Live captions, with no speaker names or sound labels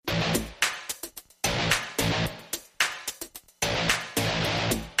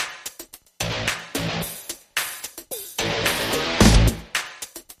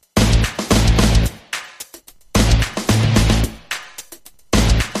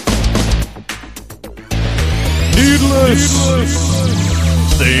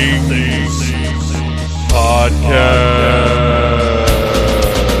Needless Things Podcast.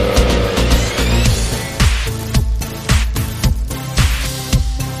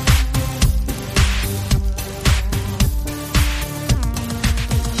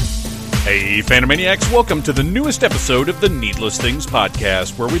 Hey, Phantomaniacs, welcome to the newest episode of the Needless Things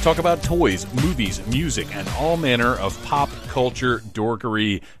Podcast, where we talk about toys, movies, music, and all manner of pop culture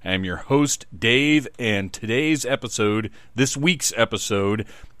dorkery. I'm your host, Dave, and today's episode, this week's episode,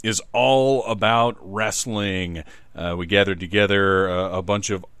 is all about wrestling. We gathered together a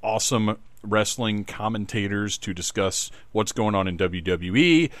bunch of awesome wrestling commentators to discuss what's going on in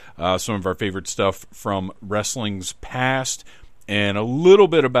WWE, some of our favorite stuff from wrestling's past, and a little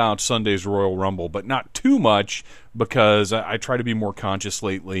bit about Sunday's Royal Rumble, but not too much, because I try to be more conscious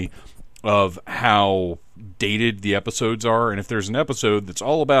lately of how dated the episodes are. And if there's an episode that's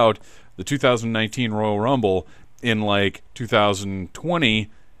all about the 2019 Royal Rumble in like 2020,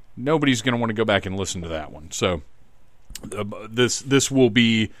 nobody's going to want to go back and listen to that one. So this will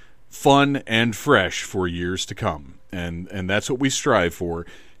be fun and fresh for years to come, and that's what we strive for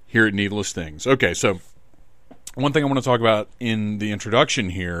here at Needless Things. Okay, so one thing I want to talk about in the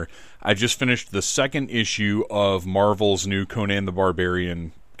introduction here, I just finished the second issue of Marvel's new Conan the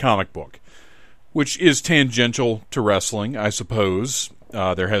Barbarian comic book, which is tangential to wrestling, I suppose.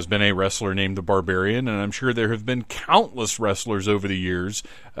 There has been a wrestler named the Barbarian, and I'm sure there have been countless wrestlers over the years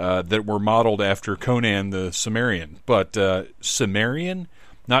that were modeled after Conan the Cimmerian. But Cimmerian?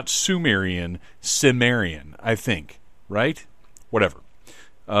 Not Sumerian, Cimmerian, I think. Right? Whatever.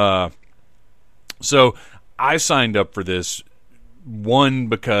 So I signed up for this, one,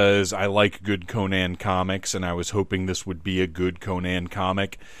 because I like good Conan comics, and I was hoping this would be a good Conan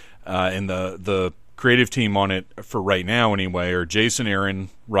comic. And the creative team on it, for right now anyway, are Jason Aaron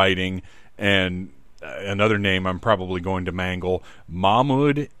writing, and another name I'm probably going to mangle,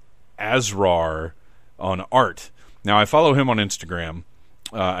 Mahmoud Asrar on art. Now, I follow him on Instagram.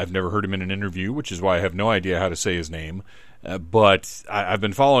 I've never heard him in an interview, which is why I have no idea how to say his name. But I've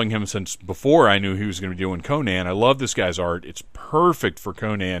been following him since before I knew he was going to be doing Conan. I love this guy's art. It's perfect for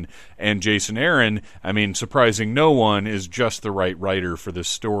Conan. And Jason Aaron, I mean, surprising no one, is just the right writer for this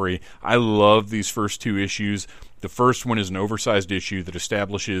story. I love these first two issues. The first one is an oversized issue that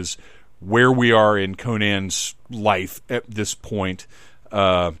establishes where we are in Conan's life at this point,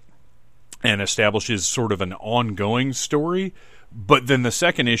 and establishes sort of an ongoing story. But then the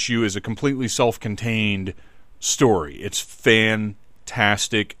second issue is a completely self-contained story. It's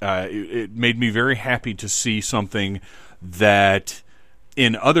fantastic. It made me very happy to see something that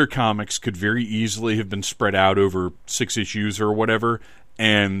in other comics could very easily have been spread out over 6 issues or whatever,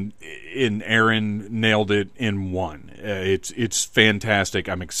 and Aaron nailed it in one. It's fantastic.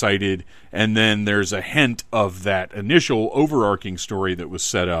 I'm excited. And then there's a hint of that initial overarching story that was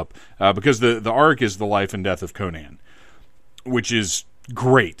set up, because the arc is the life and death of Conan, which is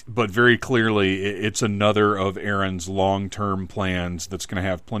great, but very clearly it's another of Aaron's long-term plans that's going to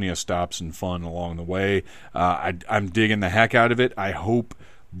have plenty of stops and fun along the way. I'm digging the heck out of it. I hope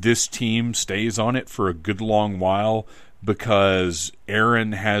this team stays on it for a good long while, because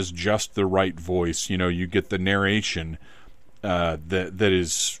Aaron has just the right voice. You know, you get the narration that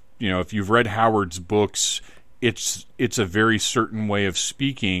is, you know, if you've read Howard's books, it's a very certain way of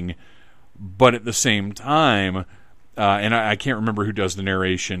speaking, but at the same time, and I can't remember who does the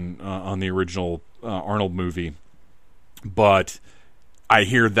narration on the original Arnold movie, but I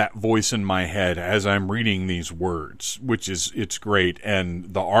hear that voice in my head as I'm reading these words, it's great,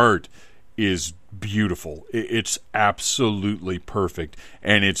 and the art is beautiful. It's absolutely perfect,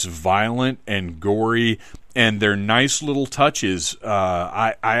 and it's violent and gory, and they're nice little touches.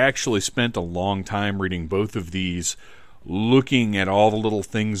 I actually spent a long time reading both of these, looking at all the little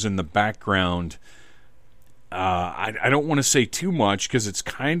things in the background. I don't want to say too much because it's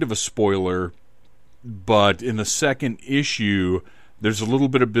kind of a spoiler, but in the second issue, there's a little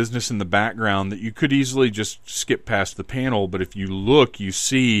bit of business in the background that you could easily just skip past the panel, but if you look, you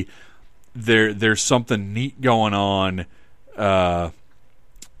see there's something neat going on, and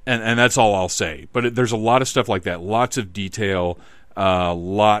that's all I'll say. But there's a lot of stuff like that, lots of detail,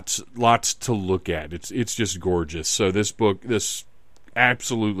 lots to look at. It's just gorgeous. So this book, this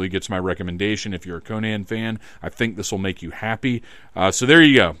absolutely gets my recommendation. If you're a Conan fan, I think this will make you happy. So there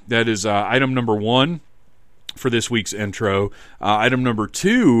you go. That is item number 1 for this week's intro. Item number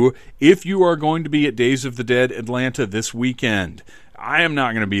 2, if you are going to be at Days of the Dead Atlanta this weekend, I am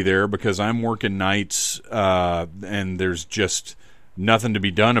not going to be there because I'm working nights, and there's just nothing to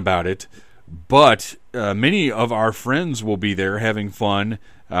be done about it. But many of our friends will be there having fun,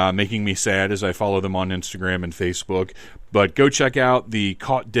 making me sad as I follow them on Instagram and Facebook. But go check out the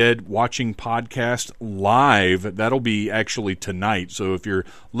Caught Dead Watching podcast live. That'll be actually tonight. So if you're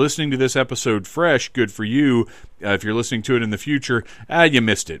listening to this episode fresh, good for you. If you're listening to it in the future, you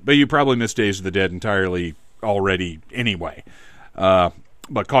missed it. But you probably missed Days of the Dead entirely already anyway.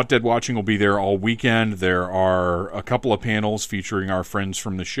 But Caught Dead Watching will be there all weekend. There are a couple of panels featuring our friends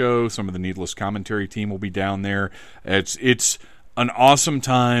from the show. Some of the Needless Commentary team will be down there. It's an awesome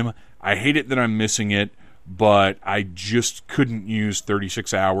time. I hate it that I'm missing it, but I just couldn't use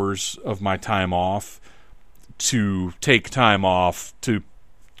 36 hours of my time off to take time off to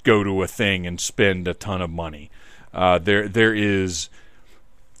go to a thing and spend a ton of money. There is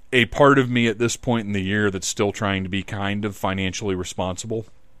a part of me at this point in the year that's still trying to be kind of financially responsible.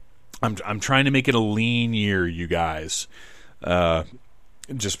 I'm trying to make it a lean year, you guys.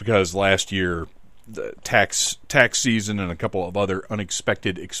 Just because last year the tax season and a couple of other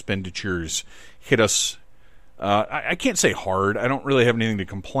unexpected expenditures hit us. I can't say hard. I don't really have anything to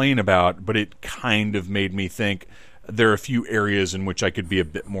complain about, but it kind of made me think there are a few areas in which I could be a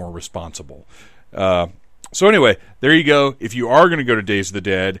bit more responsible. So anyway, there you go. If you are going to go to Days of the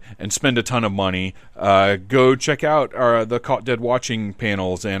Dead and spend a ton of money, go check out the Caught Dead Watching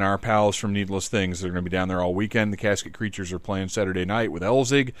panels and our pals from Needless Things. They're going to be down there all weekend. The Casket Creatures are playing Saturday night with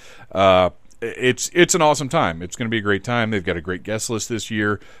Elzig. It's an awesome time. It's going to be a great time. They've got a great guest list this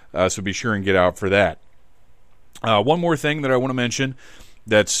year, so be sure and get out for that. One more thing that I want to mention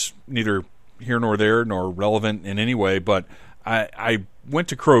that's neither here nor there nor relevant in any way, but I went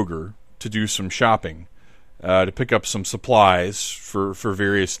to Kroger to do some shopping. To pick up some supplies for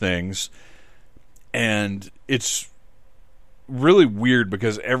various things. And it's really weird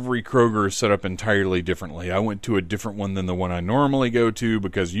because every Kroger is set up entirely differently. I went to a different one than the one I normally go to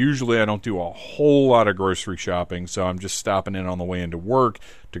because usually I don't do a whole lot of grocery shopping, so I'm just stopping in on the way into work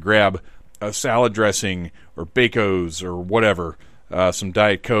to grab a salad dressing or Bacos or whatever, some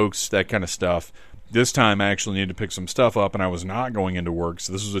Diet Cokes, that kind of stuff. This time I actually needed to pick some stuff up, and I was not going into work,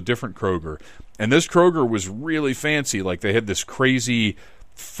 so this was a different Kroger. And this Kroger was really fancy. Like, they had this crazy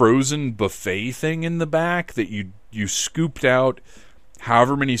frozen buffet thing in the back that you scooped out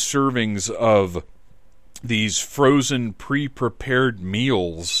however many servings of these frozen pre-prepared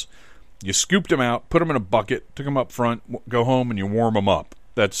meals. You scooped them out, put them in a bucket, took them up front, go home, and you warm them up.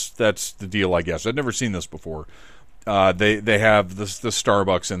 That's the deal, I guess. I'd never seen this before. They have the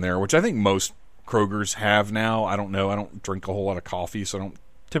Starbucks in there, which I think most Kroger's have now. I don't know. I don't drink a whole lot of coffee, so I don't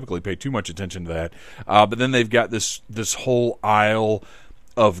typically pay too much attention to that. But then they've got this whole aisle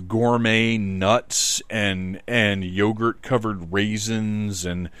of gourmet nuts and yogurt covered raisins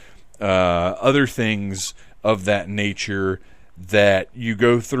and other things of that nature that you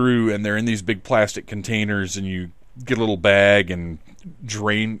go through, and they're in these big plastic containers, and you get a little bag and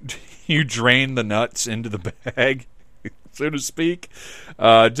drain the nuts into the bag, so to speak.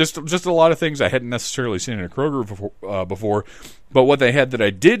 Just a lot of things I hadn't necessarily seen in a Kroger before. But what they had that I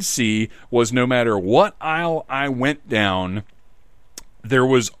did see was no matter what aisle I went down, there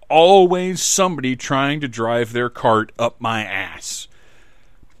was always somebody trying to drive their cart up my ass.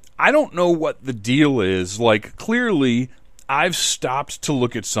 I don't know what the deal is. Like, clearly, I've stopped to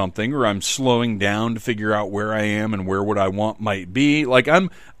look at something, or I'm slowing down to figure out where I am and where what I want might be. Like,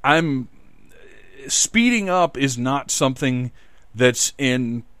 I'm speeding up is not something that's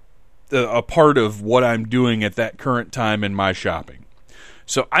in a part of what I'm doing at that current time in my shopping.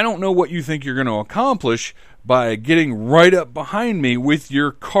 So I don't know what you think you're going to accomplish by getting right up behind me with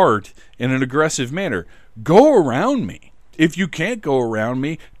your cart in an aggressive manner. Go around me. If you can't go around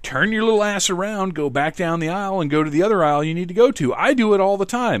me, turn your little ass around, go back down the aisle, and go to the other aisle you need to go to. I do it all the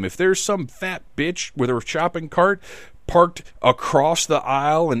time. If there's some fat bitch with her shopping cart parked across the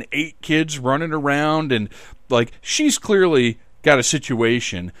aisle and 8 kids running around, and like, she's clearly got a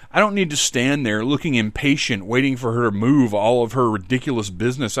situation. I don't need to stand there looking impatient, waiting for her to move all of her ridiculous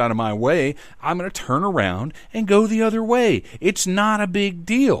business out of my way. I'm going to turn around and go the other way. It's not a big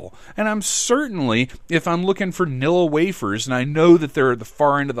deal. And I'm certainly, if I'm looking for Nilla wafers and I know that they're at the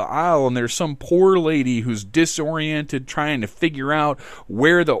far end of the aisle and there's some poor lady who's disoriented trying to figure out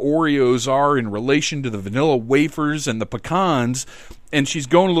where the Oreos are in relation to the vanilla wafers and the pecans, and she's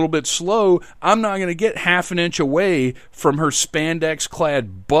going a little bit slow, I'm not going to get half an inch away from her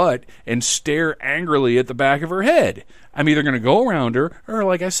spandex-clad butt and stare angrily at the back of her head. I'm either going to go around her, or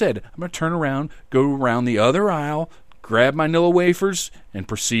like I said, I'm going to turn around, go around the other aisle, grab my Nilla wafers, and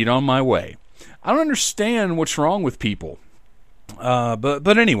proceed on my way. I don't understand what's wrong with people.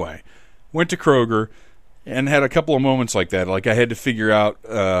 But anyway, went to Kroger and had a couple of moments like that. Like, I had to figure out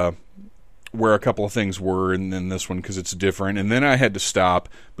where a couple of things were, and then this one because it's different. And then I had to stop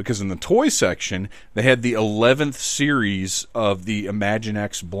because in the toy section, they had the 11th series of the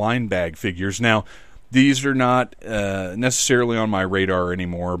Imaginext blind bag figures. Now, these are not necessarily on my radar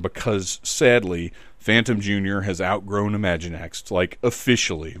anymore because, sadly, Phantom Jr. has outgrown Imaginext, like,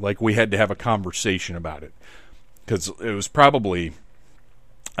 officially. Like, we had to have a conversation about it. Because it was probably,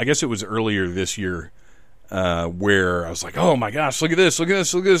 I guess it was earlier this year, where I was like, oh my gosh, look at this,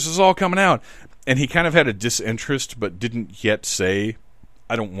 this is all coming out. And he kind of had a disinterest, but didn't yet say,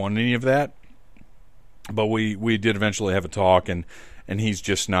 I don't want any of that. But we did eventually have a talk, and he's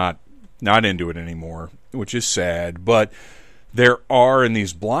just not into it anymore, which is sad. But there are, in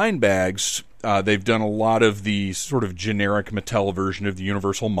these blind bags, they've done a lot of the sort of generic Mattel version of the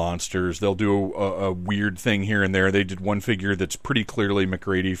Universal Monsters. They'll do a weird thing here and there. They did one figure that's pretty clearly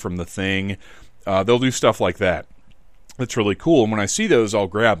McGrady from The Thing. They'll do stuff like that. That's really cool. And when I see those, I'll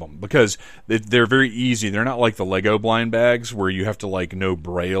grab them because they're very easy. They're not like the Lego blind bags where you have to like know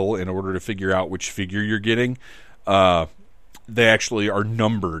Braille in order to figure out which figure you're getting. They actually are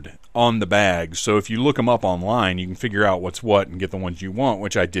numbered on the bags. So if you look them up online, you can figure out what's what and get the ones you want,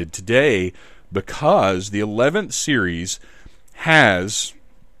 which I did today because the 11th series has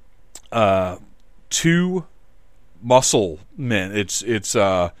 2 muscle men. It's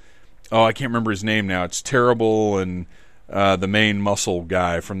I can't remember his name now. It's Terrible and the main muscle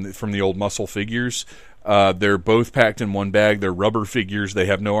guy from the old muscle figures. They're both packed in one bag. They're rubber figures. They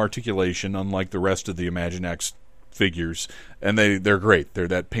have no articulation, unlike the rest of the Imaginext figures, and they're great. They're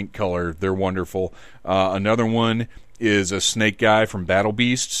that pink color. They're wonderful. Another one is a snake guy from Battle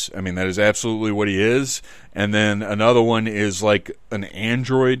Beasts. I mean, that is absolutely what he is. And then another one is like an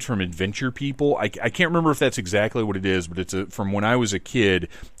android from Adventure People. I can't remember if that's exactly what it is, but it's from when I was a kid.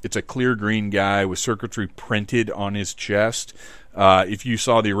 It's a clear green guy with circuitry printed on his chest. If you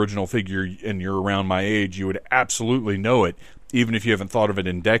saw the original figure and you're around my age, you would absolutely know it, even if you haven't thought of it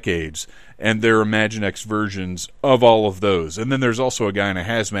in decades. And there are Imaginext versions of all of those. And then there's also a guy in a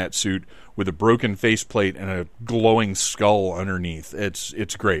hazmat suit with a broken faceplate and a glowing skull underneath.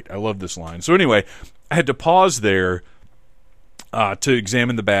 It's great. I love this line. So anyway, I had to pause there to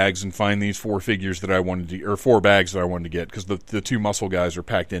examine the bags and find these 4 figures that I wanted to, or 4 bags that I wanted to get, because the 2 muscle guys are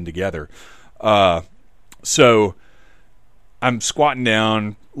packed in together. So I'm squatting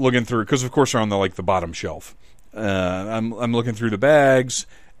down, looking through, because of course they're on the bottom shelf. I'm looking through the bags,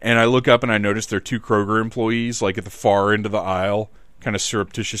 and I look up and I notice there are 2 Kroger employees, like at the far end of the aisle, kind of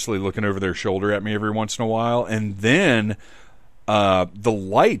surreptitiously looking over their shoulder at me every once in a while. And then the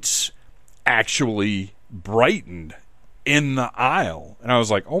lights actually brightened in the aisle. And I was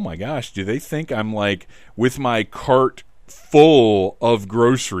like, oh my gosh, do they think I'm like with my cart full of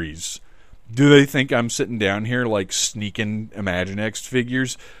groceries? Do they think I'm sitting down here like sneaking Imaginext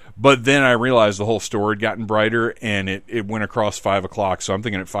figures? But then I realized the whole store had gotten brighter, and it went across 5 o'clock. So I'm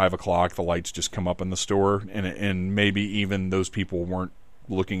thinking at 5 o'clock, the lights just come up in the store, and maybe even those people weren't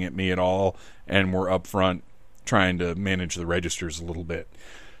looking at me at all and were up front trying to manage the registers a little bit.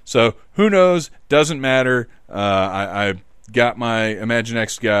 So who knows? Doesn't matter. I got my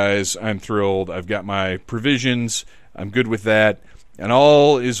Imaginext guys. I'm thrilled. I've got my provisions. I'm good with that. And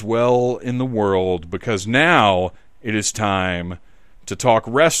all is well in the world, because now it is time to talk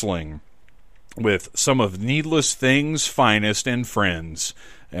wrestling with some of Needless Things' finest and friends.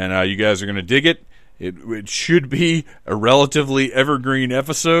 And you guys are going to dig it. It should be a relatively evergreen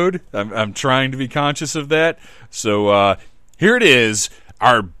episode. I'm trying to be conscious of that. So here it is,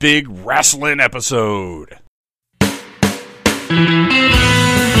 our big wrestling episode.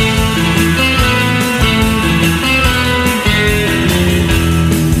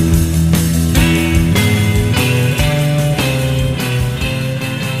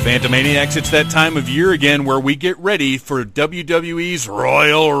 Phantomaniacs, it's that time of year again where we get ready for WWE's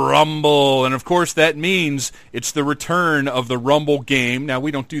Royal Rumble. And of course that means it's the return of the Rumble game. Now,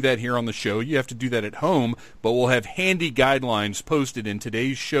 we don't do that here on the show. You have to do that at home. But we'll have handy guidelines posted in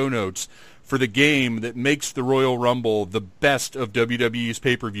today's show notes for the game that makes the Royal Rumble the best of WWE's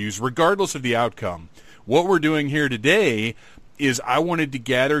pay-per-views, regardless of the outcome. What we're doing here today is I wanted to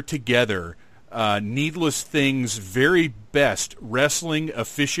gather together Needless Things' very best wrestling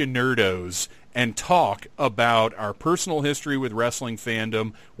aficionados and talk about our personal history with wrestling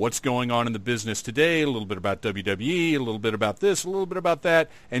fandom, what's going on in the business today, a little bit about WWE, a little bit about this, a little bit about that,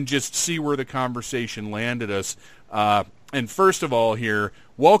 and just see where the conversation landed us. And first of all here,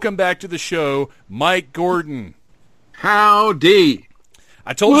 welcome back to the show, Mike Gordon. Howdy.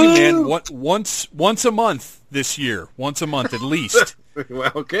 I told you, man, once a month this year, once a month at least.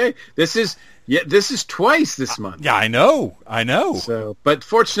 Well, okay. This is twice this month. Yeah, I know. So, but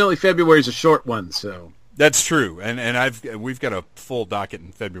fortunately, February's a short one, so that's true. And we've got a full docket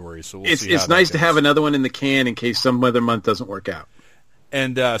in February, so we'll see. It's nice to have another one in the can in case some other month doesn't work out.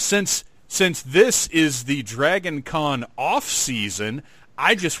 And since this is the Dragon Con off season,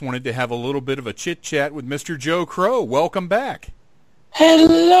 I just wanted to have a little bit of a chit chat with Mr. Joe Crow. Welcome back.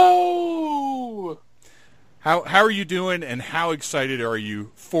 Hello. How are you doing, and how excited are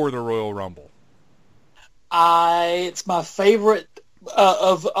you for the Royal Rumble? It's my favorite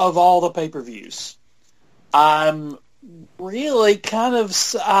of all the pay-per-views. I'm really kind of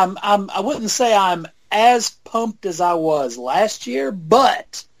I wouldn't say I'm as pumped as I was last year,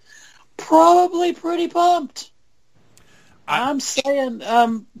 but probably pretty pumped. I'm saying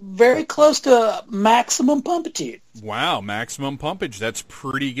very close to maximum pumpitude. Wow, maximum pumpage. That's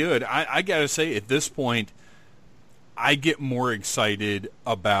pretty good. I got to say, at this point, I get more excited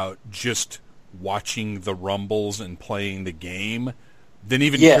about just watching the Rumbles and playing the game than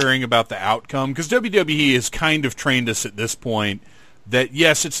even caring about the outcome. Because WWE has kind of trained us at this point that,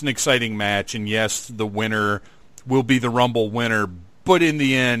 yes, it's an exciting match, and yes, the winner will be the Rumble winner, but in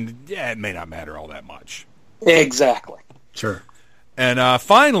the end, it may not matter all that much. Exactly. Sure. And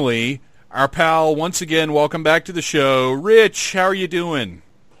finally, our pal, once again, welcome back to the show. Rich, how are you doing?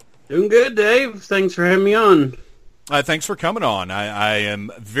 Doing good, Dave. Thanks for having me on. Thanks for coming on. I am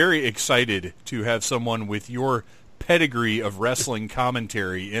very excited to have someone with your pedigree of wrestling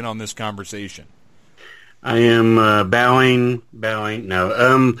commentary in on this conversation. I am bowing.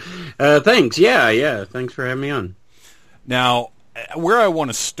 No. Thanks. Yeah. Thanks for having me on. Now, where I want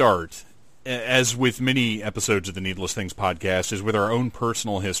to start, as with many episodes of the Needless Things podcast, is with our own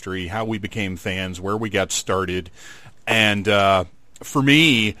personal history, how we became fans, where we got started. And for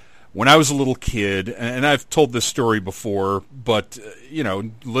me, when I was a little kid, and I've told this story before, but,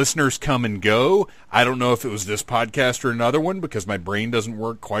 listeners come and go. I don't know if it was this podcast or another one because my brain doesn't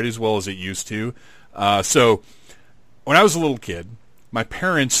work quite as well as it used to. So when I was a little kid, my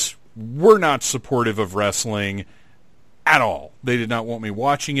parents were not supportive of wrestling at all. They did not want me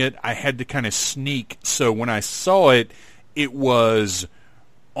watching it. I had to kind of sneak. So when I saw it, it was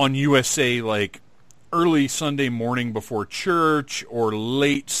on USA like early Sunday morning before church or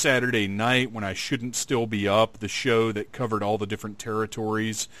late Saturday night when I shouldn't still be up, the show that covered all the different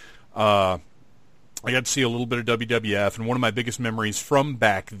territories. I got to see a little bit of WWF, and one of my biggest memories from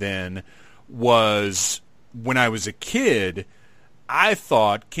back then was when I was a kid, I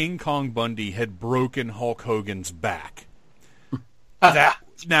thought King Kong Bundy had broken Hulk Hogan's back.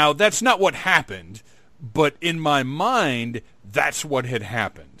 Now, that's not what happened, but in my mind, that's what had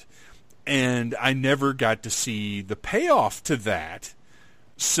happened. And I never got to see the payoff to that.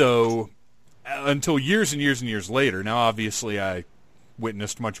 So until years and years and years later, now obviously I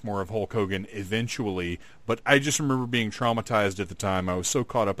witnessed much more of Hulk Hogan eventually, but I just remember being traumatized at the time. I was so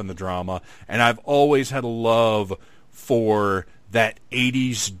caught up in the drama, and I've always had a love for that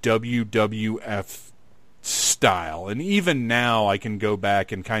 80s WWF style. And even now I can go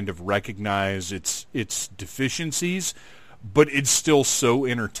back and kind of recognize its deficiencies, but it's still so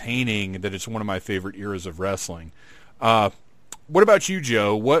entertaining that it's one of my favorite eras of wrestling. What about you,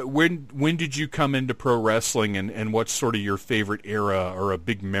 Joe? When did you come into pro wrestling, and what's sort of your favorite era or a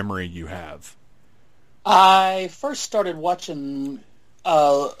big memory you have? I first started watching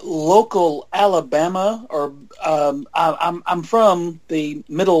local Alabama, or I'm from the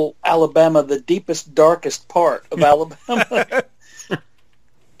middle Alabama, the deepest, darkest part of Alabama.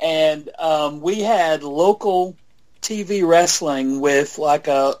 And we had local TV wrestling with like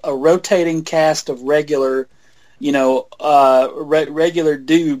a rotating cast of regular, regular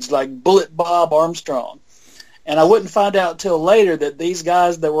dudes like Bullet Bob Armstrong. And I wouldn't find out till later that these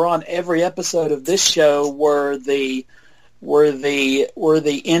guys that were on every episode of this show were the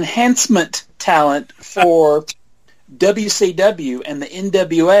enhancement talent for WCW and the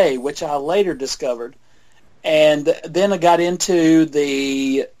NWA, which I later discovered. And then I got into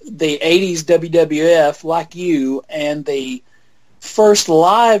the 80s WWF like you, and the first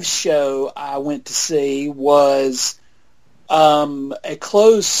live show I went to see was a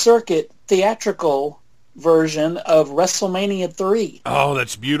closed circuit theatrical version of WrestleMania 3. Oh,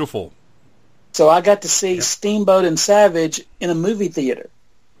 that's beautiful. So I got to see Steamboat and Savage in a movie theater.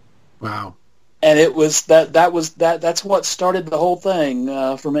 Wow. And it was that's what started the whole thing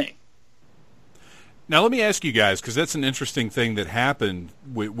for me. Now, let me ask you guys, because that's an interesting thing that happened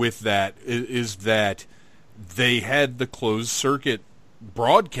with that, is that they had the closed circuit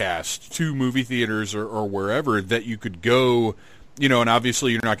broadcast to movie theaters or wherever that you could go, and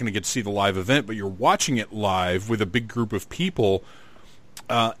obviously you're not going to get to see the live event, but you're watching it live with a big group of people.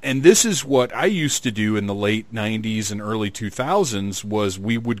 And this is what I used to do in the late 90s and early 2000s was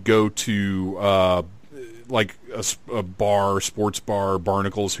we would go to like a bar, sports bar,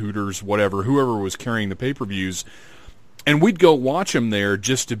 Barnacles, Hooters, whatever, whoever was carrying the pay-per-views, and we'd go watch them there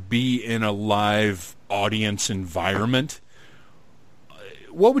just to be in a live audience environment.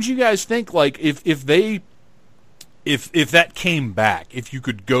 What would you guys think, like, if that came back, if you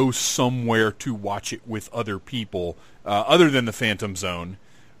could go somewhere to watch it with other people, other than the Phantom Zone,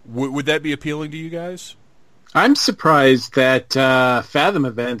 would that be appealing to you guys? I'm surprised that Fathom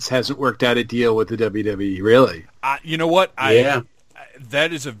Events hasn't worked out a deal with the WWE, really. You know what? Yeah.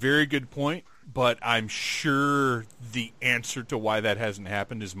 That is a very good point, but I'm sure the answer to why that hasn't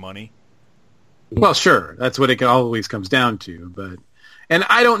happened is money. Well, sure. That's what it always comes down to. And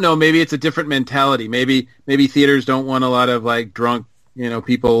I don't know, maybe it's a different mentality. Maybe theaters don't want a lot of like drunk,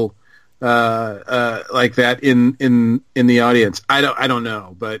 people like that in the audience. I don't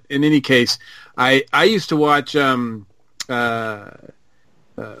know, but in any case, I used to watch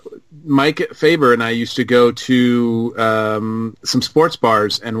Mike Faber and I used to go to some sports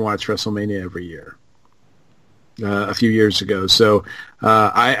bars and watch WrestleMania every year. A few years ago, so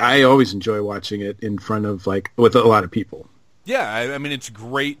I always enjoy watching it in front of with a lot of people. Yeah, I mean it's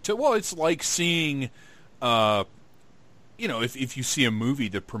great to. Well, it's like seeing, if you see a movie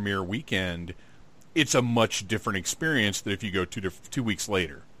the premiere weekend, it's a much different experience than if you go 2 weeks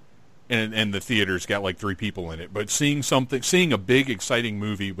later, and the theater's got like 3 people in it. But seeing a big exciting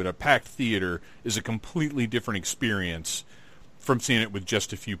movie with a packed theater is a completely different experience from seeing it with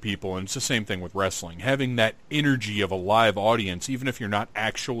just a few people. And it's the same thing with wrestling. Having that energy of a live audience, even if you're not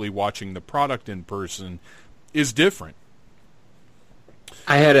actually watching the product in person, is different.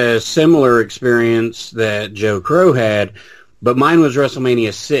 I had a similar experience that Joe Crow had, but mine was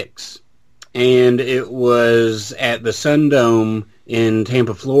WrestleMania 6. And it was at the Sundome in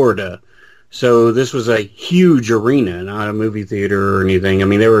Tampa, Florida. So this was a huge arena, not a movie theater or anything. I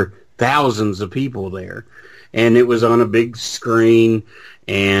mean, there were thousands of people there. And it was on a big screen,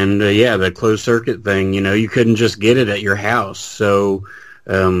 and the closed circuit thing. You couldn't just get it at your house. So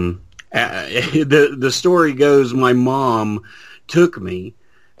the story goes, my mom took me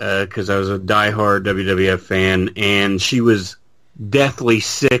because I was a diehard WWF fan, and she was deathly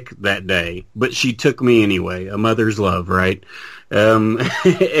sick that day, but she took me anyway. A mother's love, right? And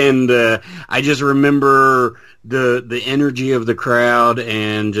I just remember the energy of the crowd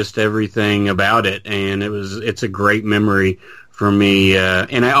and just everything about it, and it's a great memory for me.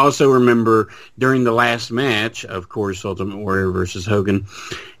 And I also remember during the last match, of course, Ultimate Warrior versus Hogan,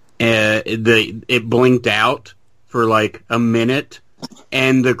 it blinked out for like a minute,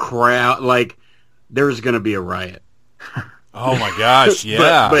 and the crowd, like, there was going to be a riot. Oh my gosh!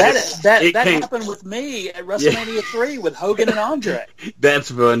 Yeah, but that happened with me at WrestleMania 3 with Hogan and Andre. That's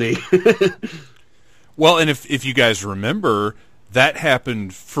funny. Well, and if you guys remember, that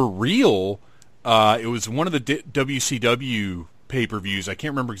happened for real. It was one of the WCW pay-per-views. I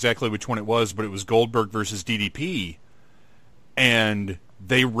can't remember exactly which one it was, but it was Goldberg versus DDP, and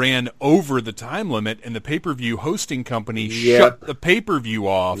they ran over the time limit, and the pay-per-view hosting company shut the pay-per-view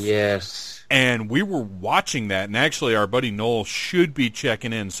off. Yes. And we were watching that, and actually our buddy Noel should be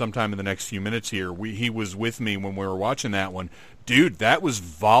checking in sometime in the next few minutes here. He was with me when we were watching that one. Dude, that was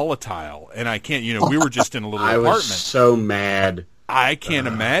volatile, and I can't, we were just in a little apartment. I was so mad. I can't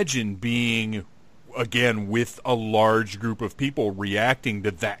imagine being, again, with a large group of people reacting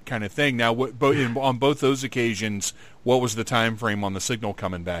to that kind of thing. Now, on both those occasions, what was the time frame on the signal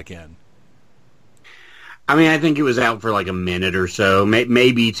coming back in? I mean, I think it was out for like a minute or so,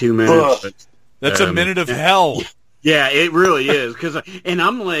 maybe 2 minutes. But, that's a minute of hell. Yeah, it really is. And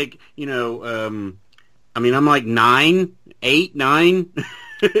I'm like, I'm like 8, 9.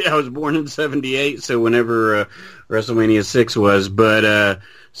 I was born in 78, so whenever WrestleMania 6 was. But,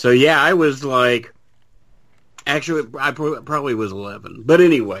 I was like, actually, I probably was 11. But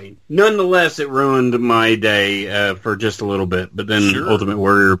anyway, nonetheless, it ruined my day for just a little bit. But then Ultimate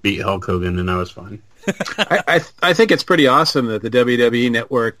Warrior beat Hulk Hogan, and I was fine. I think it's pretty awesome that the WWE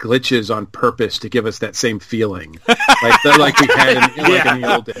Network glitches on purpose to give us that same feeling, like we had in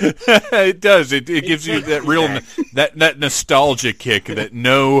the old days. It does. It gives you that real that nostalgia kick that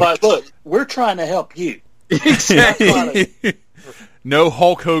no. But look, we're trying to help you. Exactly. No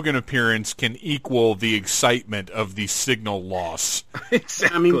Hulk Hogan appearance can equal the excitement of the signal loss.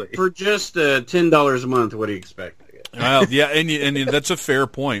 Exactly. I mean, for just $10 a month, what do you expect? Well, yeah, and that's a fair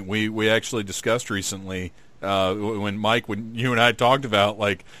point. We actually discussed recently when you and I talked about,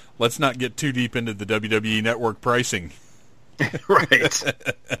 like, let's not get too deep into the WWE Network pricing. Right.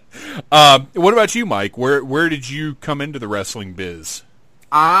 What about you, Mike? Where did you come into the wrestling biz?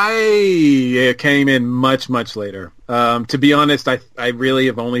 I came in much, much later. To be honest, I really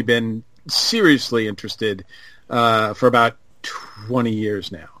have only been seriously interested for about 20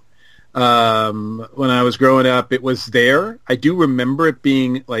 years now. When I was growing up, it was there. I do remember it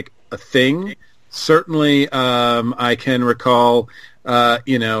being like a thing. Certainly, I can recall,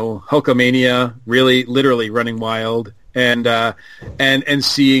 Hulkamania really, literally running wild, and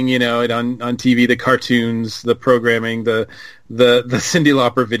seeing, it on TV, the cartoons, the programming, the Cyndi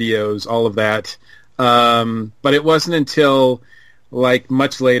Lauper videos, all of that. But it wasn't until like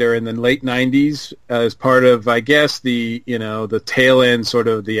much later in the late 90s, as part of, I guess, the tail end sort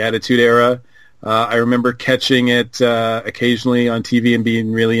of the Attitude Era. I remember catching it occasionally on TV and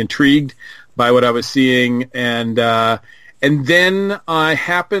being really intrigued by what I was seeing. And then I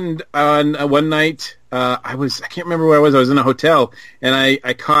happened on one night, I can't remember where I was in a hotel, and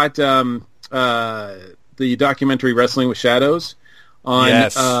I caught the documentary Wrestling with Shadows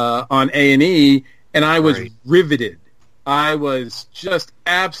on A&E, and I was riveted. I was just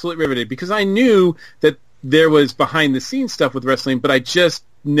absolutely riveted because I knew that there was behind-the-scenes stuff with wrestling, but I just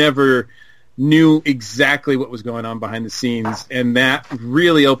never knew exactly what was going on behind the scenes, and that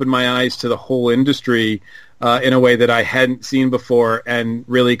really opened my eyes to the whole industry in a way that I hadn't seen before, and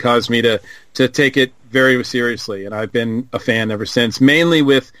really caused me to take it very seriously. And I've been a fan ever since. I mainly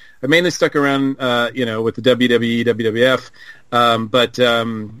stuck around, with the WWE, WWF, but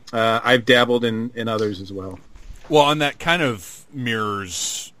I've dabbled in others as well. Well, and that kind of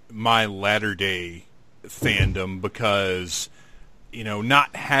mirrors my latter-day fandom because,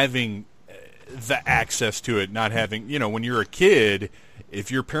 not having the access to it, not having, when you're a kid,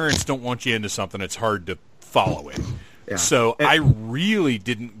 if your parents don't want you into something, it's hard to follow it. Yeah. So I really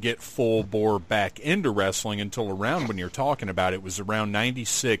didn't get full bore back into wrestling until around when you're talking about it was around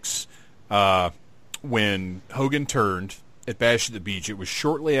 96 when Hogan turned at Bash at the Beach. It was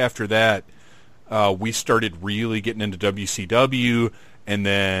shortly after that we started really getting into WCW, and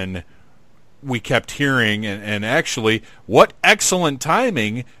then we kept hearing, and actually, what excellent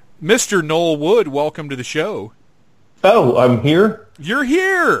timing, Mr. Noel Wood, welcome to the show. Oh, I'm here? You're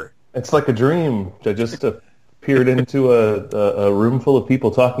here! It's like a dream. I just peered into a room full of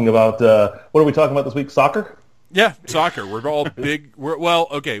people talking about, what are we talking about this week, soccer? Yeah, soccer. We're all big, we're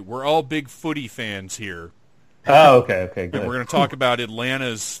all big footy fans here. Oh, okay, good. And we're going to talk about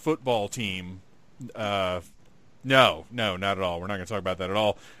Atlanta's football team. No, not at all. We're not going to talk about that at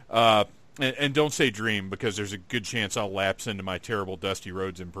all. And don't say dream, because there's a good chance I'll lapse into my terrible Dusty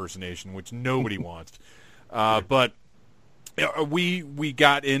Rhodes impersonation, which nobody wants. But we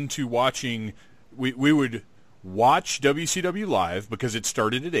got into watching. We would watch WCW live because it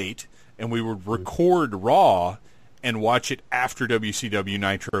started at 8, and we would record Raw and watch it after WCW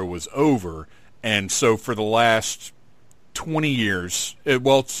Nitro was over. And so for the last 20 years,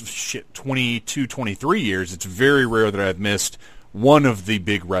 22, 23 years, it's very rare that I've missed one of the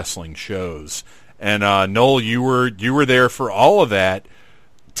big wrestling shows. And Noel, you were there for all of that.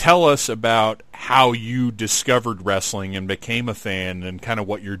 Tell us about how you discovered wrestling and became a fan, and kind of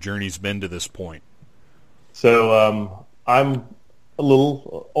what your journey's been to this point. So I'm a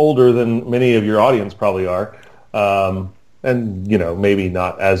little older than many of your audience probably are, and maybe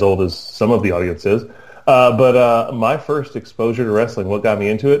not as old as some of the audience is. But my first exposure to wrestling, what got me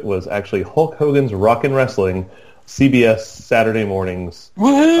into it, was actually Hulk Hogan's Rockin' Wrestling, CBS Saturday mornings.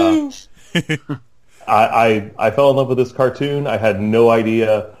 Woohoo! I fell in love with this cartoon. I had no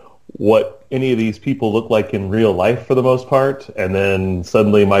idea what any of these people looked like in real life for the most part. And then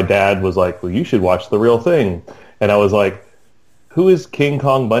suddenly my dad was like, well, you should watch The Real Thing. And I was like, who is King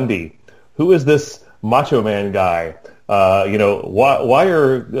Kong Bundy? Who is this Macho Man guy? Why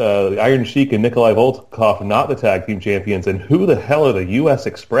are Iron Sheik and Nikolai Volkov not the tag team champions? And who the hell are the U.S.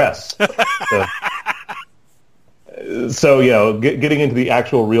 Express? So getting into the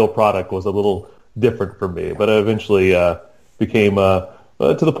actual real product was a little different for me, but I eventually became to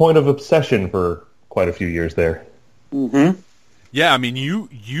the point of obsession for quite a few years there. Mm-hmm. Yeah, I mean,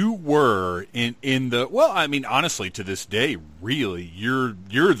 you were in the, well, I mean, honestly, to this day, really,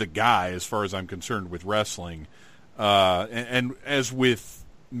 you're the guy as far as I'm concerned with wrestling. And as with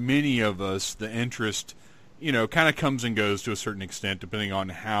many of us, the interest, kind of comes and goes to a certain extent, depending on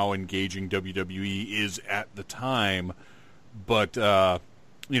how engaging WWE is at the time. But,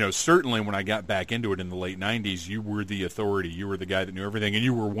 certainly when I got back into it in the late 90s, you were the authority. You were the guy that knew everything. And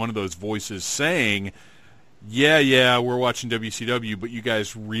you were one of those voices saying, yeah, we're watching WCW, but you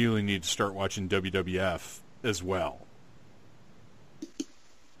guys really need to start watching WWF as well.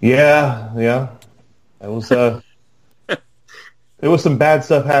 Yeah. It was, there was some bad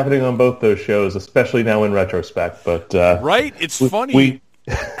stuff happening on both those shows, especially now in retrospect. But right? It's funny.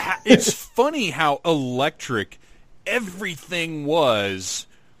 it's funny how electric everything was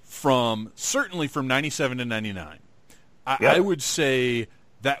certainly from 97 to 99. I would say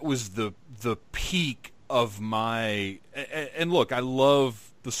that was the peak of my, and look, I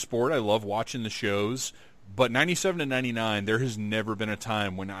love the sport, I love watching the shows, but 97 to 99, there has never been a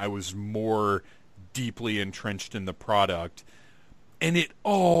time when I was more deeply entrenched in the product, and it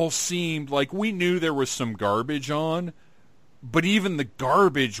all seemed like we knew there was some garbage on, but even the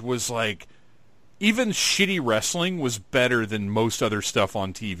garbage was like, even shitty wrestling was better than most other stuff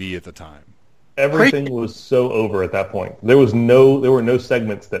on TV at the time. Everything was so over at that point. There were no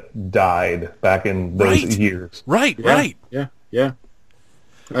segments that died back in those years. Right. Yeah.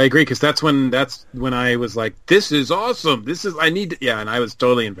 I agree, because that's when I was like, this is awesome. And I was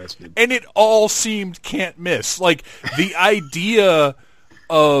totally invested. And it all seemed can't miss. Like the idea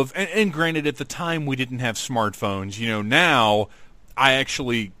of, and granted at the time we didn't have smartphones. Now I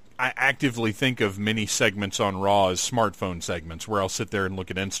actively think of many segments on Raw as smartphone segments where I'll sit there and look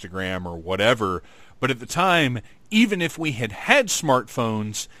at Instagram or whatever. But at the time, even if we had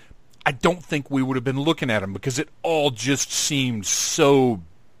smartphones, I don't think we would have been looking at them because it all just seemed so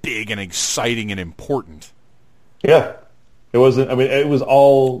big and exciting and important. Yeah. It wasn't, it was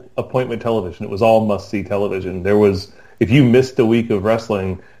all appointment television. It was all must-see television. If you missed a week of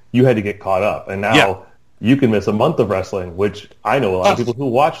wrestling, you had to get caught up. And now you can miss a month of wrestling, which I know a lot of people who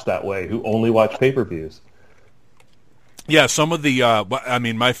watch that way, who only watch pay-per-views. Yeah, some of the,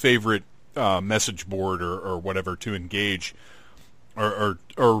 my favorite message board or whatever to engage or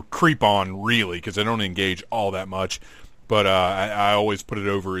creep on, really, because I don't engage all that much, but I always put it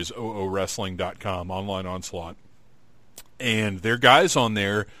over as oowrestling.com, Online Onslaught. And there are guys on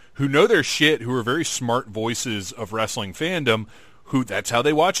there who know their shit, who are very smart voices of wrestling fandom, who that's how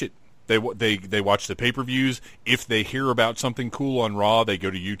they watch it. They watch the pay-per-views. If they hear about something cool on Raw, they go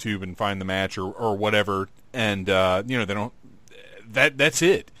to YouTube and find the match or whatever. And they don't. That's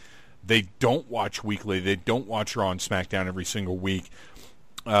it. They don't watch weekly. They don't watch Raw and SmackDown every single week.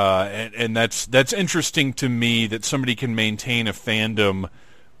 And that's interesting to me that somebody can maintain a fandom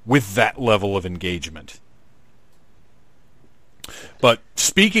with that level of engagement. But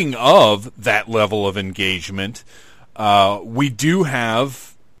speaking of that level of engagement, we do have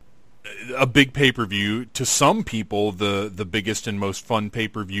a big pay-per-view, to some people the biggest and most fun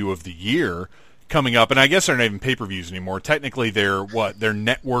pay-per-view of the year coming up. And I guess they're not even pay-per-views anymore. Technically they're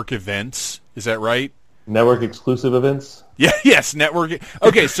network events. Is that right? Network exclusive events? Yeah, yes, network.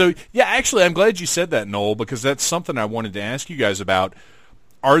 Okay, so yeah, actually I'm glad you said that, Noel, because that's something I wanted to ask you guys about.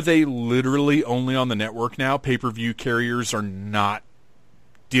 Are they literally only on the network now? Pay-per-view carriers are not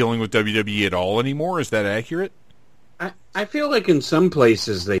dealing with WWE at all anymore? Is that accurate? I feel like in some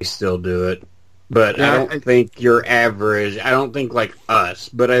places they still do it, but I don't think your average, I don't think like us,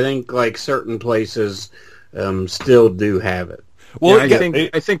 but I think like certain places still do have it. Well,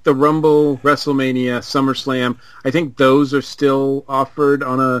 I think the Rumble, WrestleMania, SummerSlam, I think those are still offered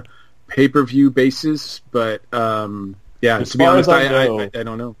on a pay-per-view basis, but to be honest, I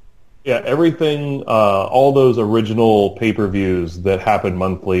don't know. Yeah, everything, all those original pay-per-views that happen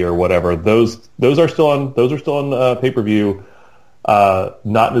monthly or whatever, those are still on pay-per-view. Not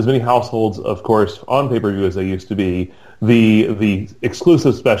in as many households, of course, on pay-per-view as they used to be. The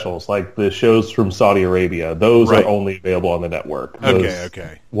exclusive specials, like the shows from Saudi Arabia, those are only available on the network.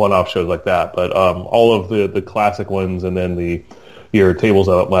 Okay. One-off shows like that, but all of the classic ones, and then your tables,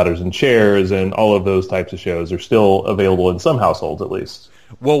 ladders, and chairs, and all of those types of shows are still available in some households, at least.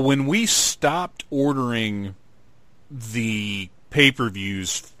 Well, when we stopped ordering the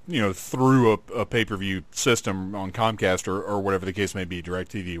pay-per-views, through a pay-per-view system on Comcast or whatever the case may be,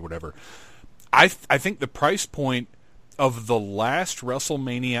 DirecTV, whatever, I think the price point of the last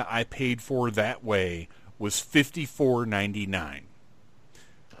WrestleMania I paid for that way was $54.99,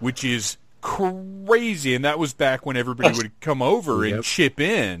 which is crazy, and that was back when everybody would come over and chip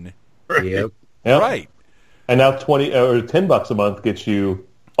in. Yep. Right. And now $20 or $10 a month gets you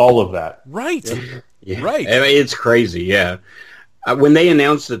all of that. Right. Yeah. Right. I mean, it's crazy. Yeah. When they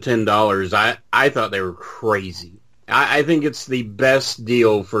announced the $10, I thought they were crazy. I think it's the best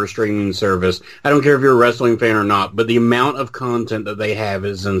deal for a streaming service. I don't care if you're a wrestling fan or not, but the amount of content that they have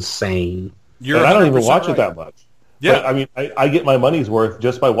is insane. And I don't even watch it that much. Yeah. But, I mean, I get my money's worth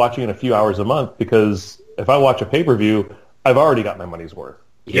just by watching it a few hours a month, because if I watch a pay-per-view, I've already got my money's worth.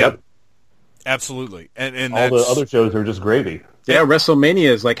 Yep. Absolutely. And all the other shows are just gravy. Yeah, WrestleMania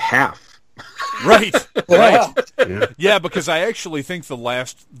is like half. Right. Yeah. Yeah, because I actually think the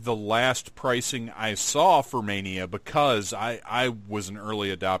last pricing I saw for Mania, because I was an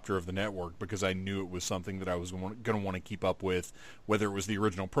early adopter of the network, because I knew it was something that I was going to want to keep up with, whether it was the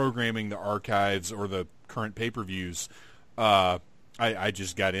original programming, the archives, or the current pay-per-views. I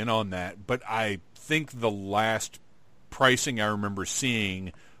just got in on that. But I think the last pricing I remember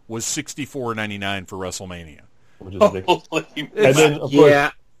seeing was $64.99 for WrestleMania. Which is ridiculous. And then, of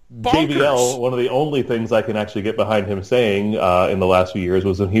course, JBL, one of the only things I can actually get behind him saying in the last few years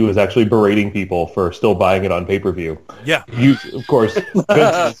was when he was actually berating people for still buying it on pay-per-view. Yeah. Of course, Vince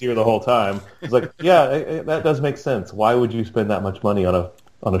was here the whole time. It's like, yeah, that does make sense. Why would you spend that much money on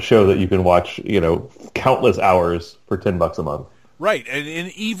a show that you can watch, countless hours for $10 a month? Right,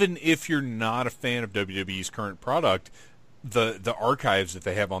 and even if you're not a fan of WWE's current product, the archives that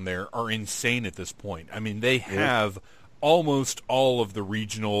they have on there are insane at this point. I mean, they have almost all of the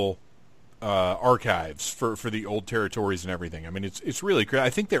regional archives for the old territories and everything. I mean, it's really crazy. I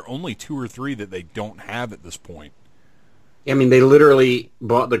think there are only 2 or 3 that they don't have at this point. I mean, they literally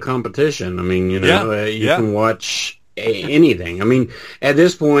bought the competition. I mean, you can watch anything. I mean, at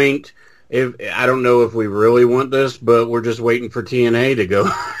this point, I don't know if we really want this, but we're just waiting for TNA to go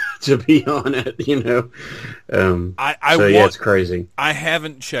to be on it, it's crazy. I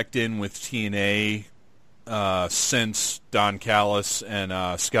haven't checked in with TNA since Don Callis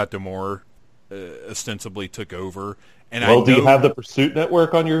and Scott D'Amore ostensibly took over. And do you have the Pursuit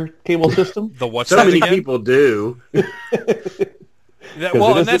Network on your cable system? The what's so that many again? People do.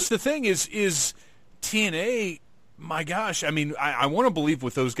 That's the thing is TNA. My gosh, I mean, I want to believe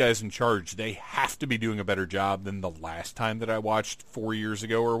with those guys in charge, they have to be doing a better job than the last time that I watched 4 years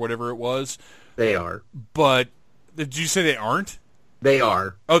ago or whatever it was. They are. But did you say they aren't? They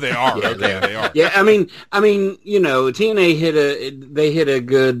are. Oh, they are. Yeah, okay, they are. Yeah, I mean, TNA hit a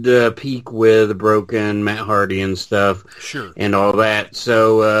good peak with Broken, Matt Hardy and stuff. Sure. And all that.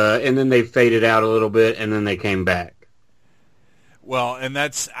 So, and then they faded out a little bit, and then they came back. Well, and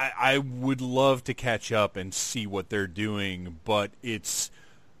that's I would love to catch up and see what they're doing, but it's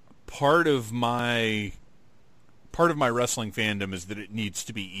part of my wrestling fandom is that it needs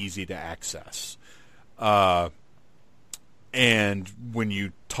to be easy to access. And when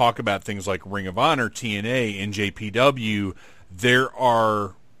you talk about things like Ring of Honor, TNA, NJPW, there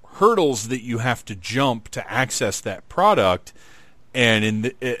are hurdles that you have to jump to access that product.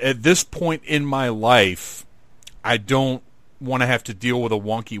 And at this point in my life, I don't want to have to deal with a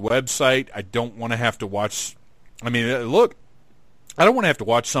wonky website. I don't want to have to watch. I mean, look, I don't want to have to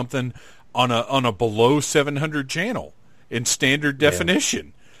watch something on a below 700 channel in standard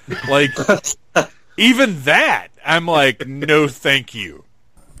definition. Like, even that, I'm like, no, thank you.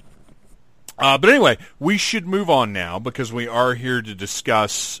 But anyway, we should move on now because we are here to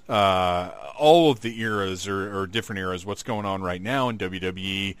discuss all of the eras or different eras. What's going on right now in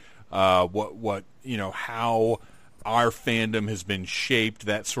WWE? What how our fandom has been shaped,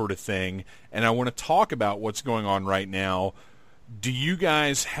 that sort of thing. And I want to talk about what's going on right now. Do you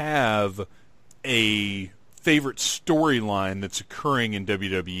guys have a favorite storyline that's occurring in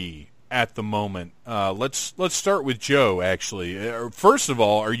WWE at the moment? Let's start with Joe, actually. First of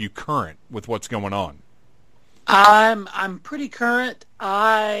all, are you current with what's going on? I'm pretty current.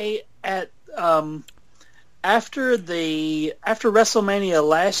 After WrestleMania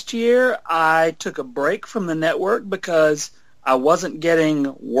last year, I took a break from the network because I wasn't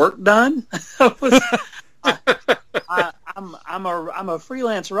getting work done. I'm a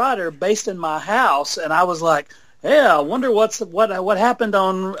freelance writer based in my house, and I was like, yeah, I wonder what happened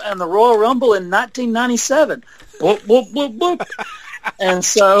on the Royal Rumble in 1997. Boop, boop, boop, boop. And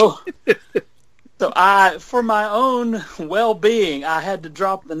so for my own well-being, I had to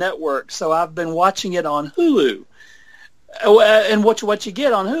drop the network. So I've been watching it on Hulu. And what you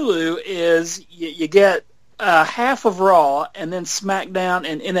get on Hulu is you get half of Raw and then SmackDown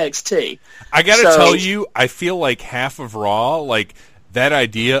and NXT. I got to tell you, I feel like half of Raw, like that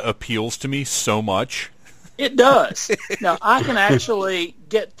idea appeals to me so much. It does. Now, I can actually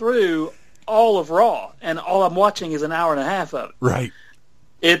get through all of Raw, and all I'm watching is an hour and a half of it. Right.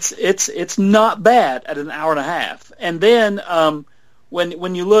 It's not bad at an hour and a half. And then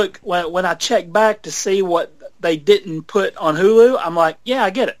when you look when I check back to see what they didn't put on Hulu, I'm like, yeah,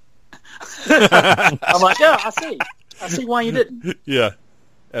 I get it. I'm like, yeah, I see why you didn't. Yeah,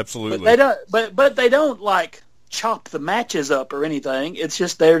 absolutely. But they don't like chop the matches up or anything. It's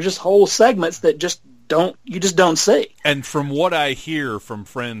just they're just whole segments that you just don't see. And from what I hear from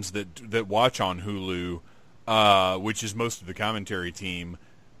friends that watch on Hulu, which is most of the commentary team,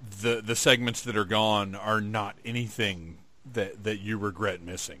 the segments that are gone are not anything that you regret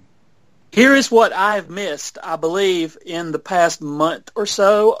missing. Here is what I've missed, I believe, in the past month or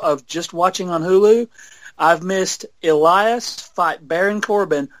so of just watching on Hulu. I've missed Elias fight Baron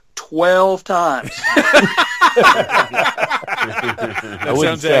Corbin 12 times. That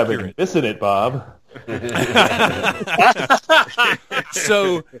sounds accurate. Missing it, Bob.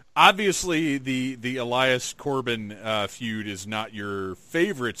 So obviously the Elias Corbin feud is not your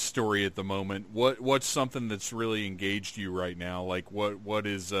favorite story at the moment. What's something that's really engaged you right now? Like what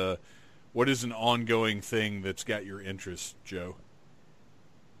is an ongoing thing that's got your interest, Joe?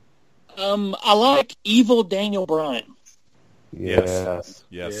 I like evil Daniel Bryan. Yes.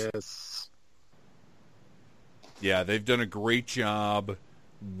 Yeah, they've done a great job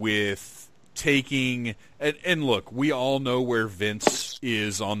with taking and look, we all know where Vince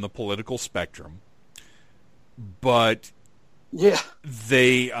is on the political spectrum, but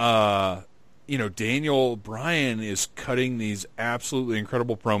they Daniel Bryan is cutting these absolutely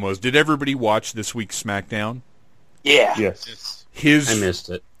incredible promos. Did everybody watch this week's SmackDown? Yeah. Yes. I missed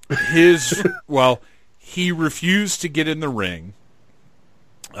it. He refused to get in the ring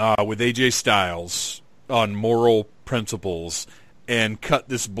with AJ Styles on moral principles and cut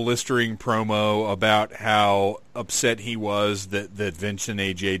this blistering promo about how upset he was that Vince and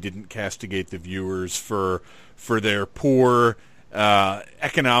AJ didn't castigate the viewers for their poor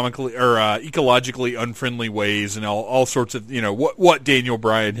economically or ecologically unfriendly ways and all sorts of what Daniel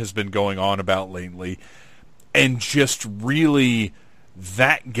Bryan has been going on about lately. And just really,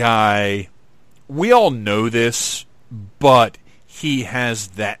 that guy, we all know this, but he has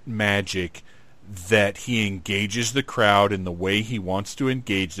that magic that he engages the crowd in the way he wants to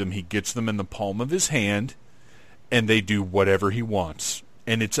engage them. He gets them in the palm of his hand, and they do whatever he wants.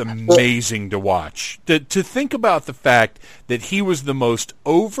 And it's amazing to watch. To think about the fact that he was the most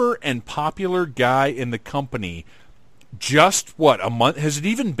over and popular guy in the company just, a month? Has it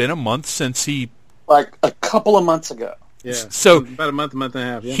even been a month since he... Like a couple of months ago. Yeah, so about a month and a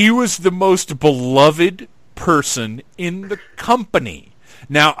half. Yeah. He was the most beloved person in the company.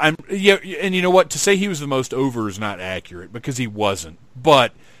 Now, and you know what? To say he was the most over is not accurate because he wasn't.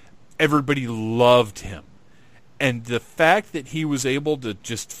 But everybody loved him. And the fact that he was able to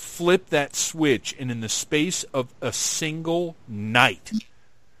just flip that switch and in the space of a single night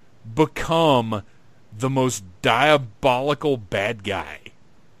become the most diabolical bad guy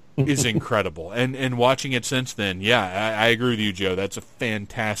is incredible. And watching it since then, I agree with you, Joe. That's a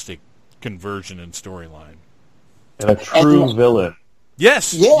fantastic conversion and storyline. And a true villain.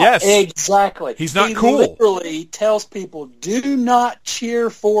 Yes, yeah, yes. Exactly. He's not he cool. He literally tells people, do not cheer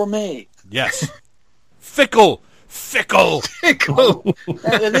for me. Yes. Fickle. And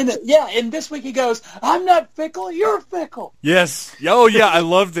then, and this week he goes, I'm not fickle, you're fickle. Yes. Oh, yeah, I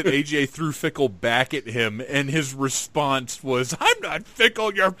love that AJ threw Fickle back at him, and his response was, I'm not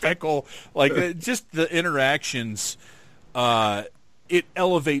fickle, you're fickle. Like, just the interactions, it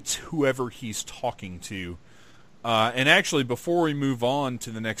elevates whoever he's talking to. And actually, before we move on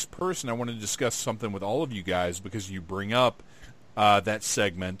to the next person, I want to discuss something with all of you guys because you bring up that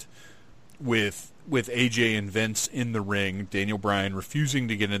segment with AJ and Vince in the ring, Daniel Bryan refusing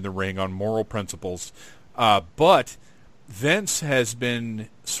to get in the ring on moral principles. But Vince has been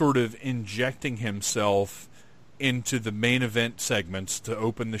sort of injecting himself into the main event segments to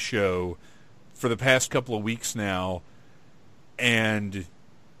open the show for the past couple of weeks now. And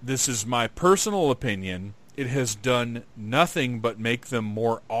this is my personal opinion. It has done nothing but make them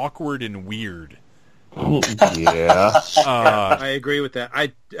more awkward and weird. Yeah. I agree with that.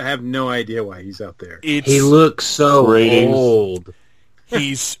 I have no idea why he's out there. He looks so old.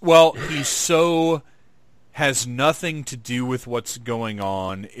 He has nothing to do with what's going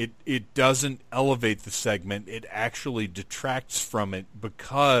on. It doesn't elevate the segment. It actually detracts from it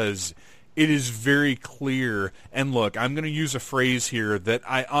because it is very clear. And look, I'm going to use a phrase here that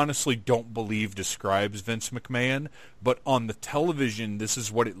I honestly don't believe describes Vince McMahon, but on the television, this is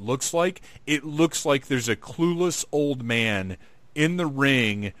what it looks like. It looks like there's a clueless old man in the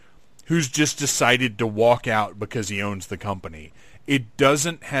ring who's just decided to walk out because he owns the company. It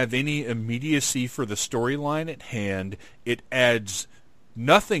doesn't have any immediacy for the storyline at hand. It adds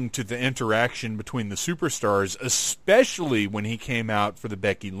nothing to the interaction between the superstars, especially when he came out for the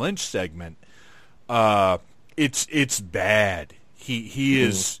Becky Lynch segment. It's bad.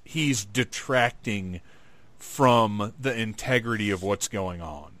 He's detracting from the integrity of what's going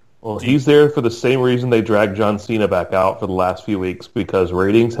on. Well, he's there for the same reason they dragged John Cena back out for the last few weeks, because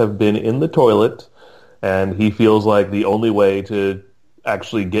ratings have been in the toilet, and he feels like the only way to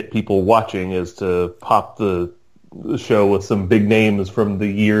actually get people watching is to pop the show with some big names from the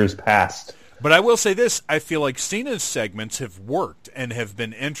years past. But I will say this, I feel like Cena's segments have worked and have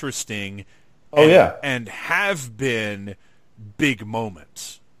been interesting. And have been big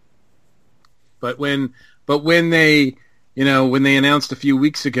moments. But when they, when they announced a few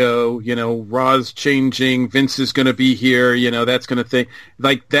weeks ago, Raw's changing, Vince is going to be here, that's going to think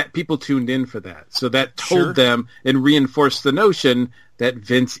like that. People tuned in for that, so that told them and reinforced the notion that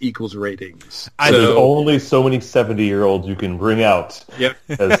Vince equals ratings. There's only so many 70-year-olds you can bring out. Yep,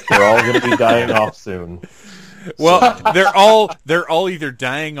 because they're all going to be dying off soon. Well, they're all either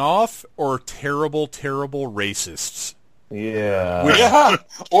dying off or terrible racists. Yeah.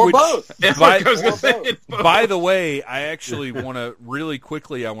 Both. By the way, I actually want to really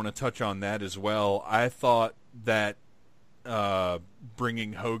quickly. I want to touch on that as well. I thought that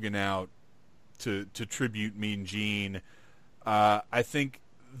bringing Hogan out to tribute Mean Gene, I think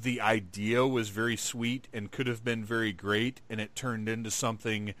the idea was very sweet and could have been very great, and it turned into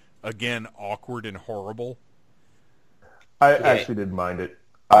something again awkward and horrible. I actually didn't mind it.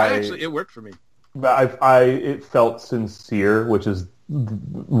 It worked for me. It felt sincere, which is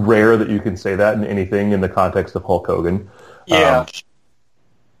rare that you can say that in anything in the context of Hulk Hogan. Yeah.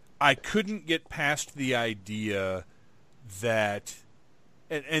 I couldn't get past the idea that,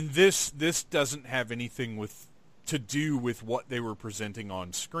 and this doesn't have anything to do with what they were presenting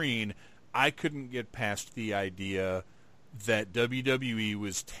on screen. I couldn't get past the idea that WWE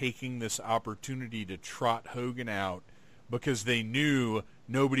was taking this opportunity to trot Hogan out because they knew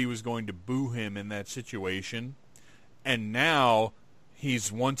nobody was going to boo him in that situation. And now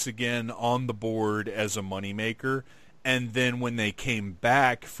he's once again on the board as a moneymaker. And then when they came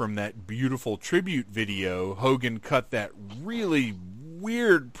back from that beautiful tribute video, Hogan cut that really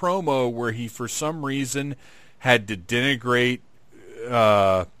weird promo where he, for some reason, had to denigrate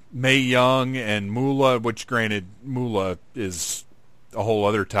Mae Young and Moolah, which, granted, Moolah is a whole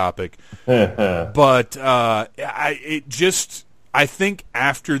other topic. But I think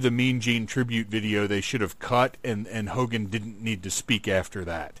after the Mean Gene tribute video, they should have cut, and Hogan didn't need to speak after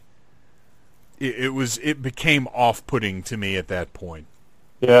that. It became off-putting to me at that point.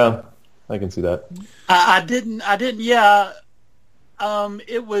 Yeah, I can see that. I didn't. Yeah.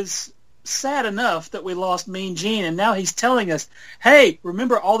 It was sad enough that we lost Mean Gene, and now he's telling us, "Hey,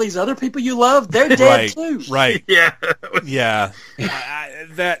 remember all these other people you love? They're dead too." Right. Yeah. Yeah.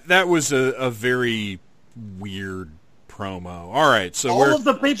 That was a very weird promo. All right, so all of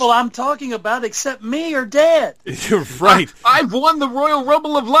the people I'm talking about except me are dead. Right. I've won the Royal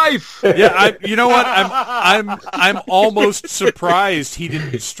Rumble of life. Yeah, you know what? I'm almost surprised he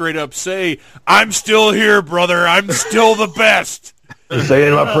didn't straight up say, "I'm still here, brother. I'm still the best."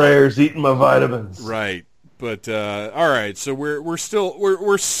 Saying my prayers, eating my vitamins. Right. But all right, so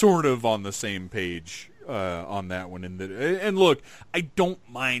we're sort of on the same page on that one. And look, I don't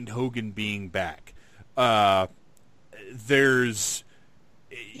mind Hogan being back. He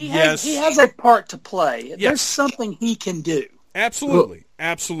has a part to play. Yes. There's something he can do. Absolutely,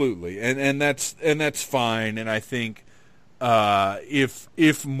 and that's fine. And I think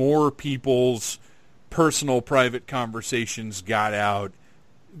if more people's personal, private conversations got out,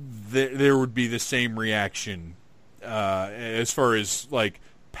 there would be the same reaction as far as like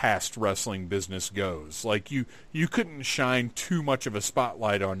past wrestling business goes. Like you couldn't shine too much of a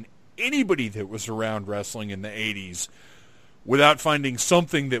spotlight on anybody that was around wrestling in the 80s without finding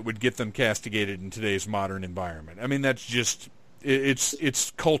something that would get them castigated in today's modern environment. I mean, that's just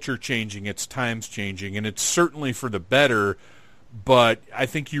it's culture changing, it's times changing, and it's certainly for the better. But I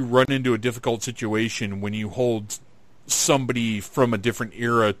think you run into a difficult situation when you hold somebody from a different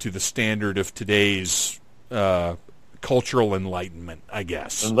era to the standard of today's cultural enlightenment, I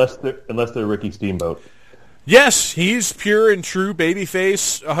guess. Unless they're Ricky Steamboat. Yes, he's pure and true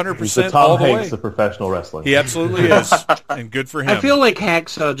babyface, 100% He's the all Tom the Hanks way. of professional wrestling. He absolutely is, and good for him. I feel like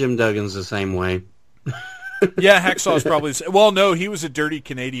Hacksaw Jim Duggan's the same way. Yeah, Hacksaw's probably the same. Well, no, he was a dirty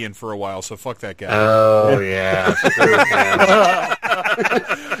Canadian for a while, so fuck that guy. Oh, yeah.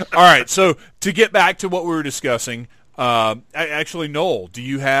 All right, so to get back to what we were discussing, actually, Noel, do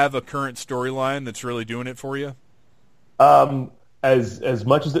you have a current storyline that's really doing it for you? As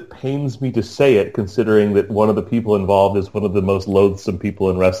much as it pains me to say it, considering that one of the people involved is one of the most loathsome people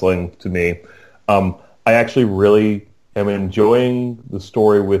in wrestling to me, I actually really am enjoying the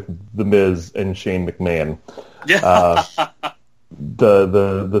story with The Miz and Shane McMahon. Yeah.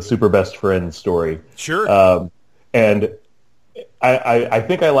 The super best friend story. Sure. And I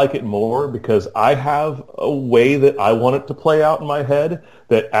think I like it more because I have a way that I want it to play out in my head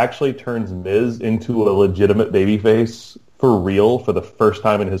that actually turns Miz into a legitimate babyface for real for the first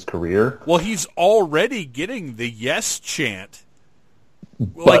time in his career. Well, he's already getting the yes chant.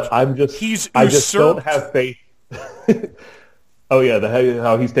 But I just don't have faith. Oh yeah,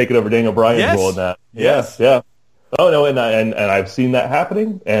 how he's taken over Daniel Bryan's role in that. Yes. Yeah. Oh no, and I've seen that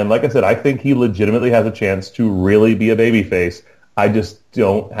happening. And like I said, I think he legitimately has a chance to really be a babyface. I just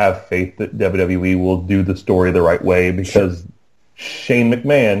don't have faith that WWE will do the story the right way because Shane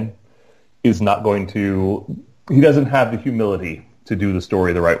McMahon is not going to. He doesn't have the humility to do the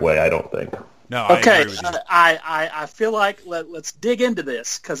story the right way. I don't think. No. Okay. I feel like let's dig into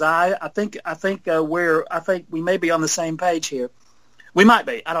this because I think we may be on the same page here. We might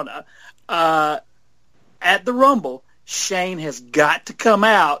be. I don't know. At the Rumble, Shane has got to come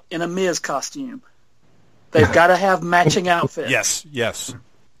out in a Miz costume. They've got to have matching outfits. Yes.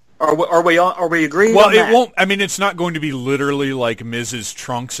 Are we agreeing? Well, on that? it won't. I mean, it's not going to be literally like Miz's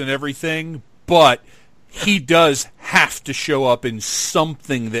trunks and everything, but he does have to show up in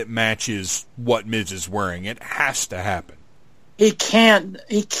something that matches what Miz is wearing. It has to happen. He can't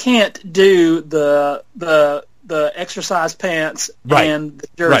do the exercise pants and the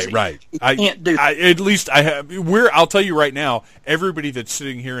jersey. Right. He can't do that. At least I have. I'll tell you right now, everybody that's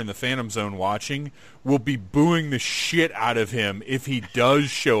sitting here in the Phantom Zone watching will be booing the shit out of him if he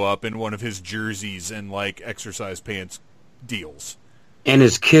does show up in one of his jerseys and like exercise pants deals. And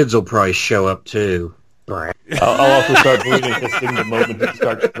his kids will probably show up too. I'll also start believing his thing the moment he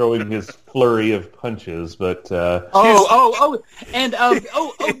starts throwing his flurry of punches. But did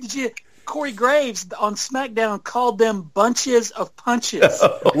you? Corey Graves on SmackDown called them bunches of punches,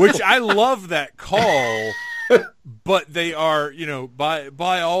 which I love that call. But they are,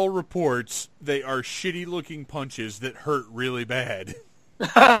 by all reports, they are shitty-looking punches that hurt really bad.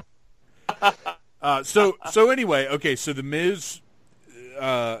 So anyway, okay. So the Miz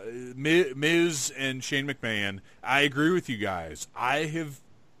and Shane McMahon. I agree with you guys. I have,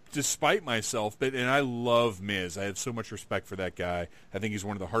 despite myself, and I love Miz. I have so much respect for that guy. I think he's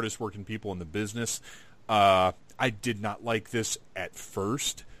one of the hardest working people in the business. I did not like this at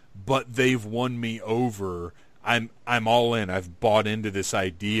first, but they've won me over. I'm all in. I've bought into this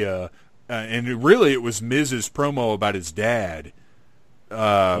idea, and it was Miz's promo about his dad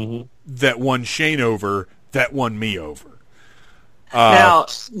that won Shane over. That won me over. Now,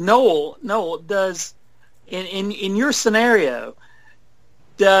 Noel, does in your scenario,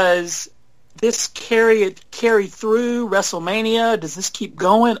 does this carry through WrestleMania? Does this keep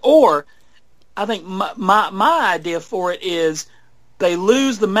going? Or I think my idea for it is they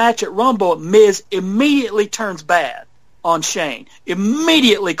lose the match at Rumble. Miz immediately turns bad on Shane.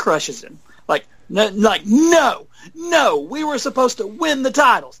 Immediately crushes him. No, we were supposed to win the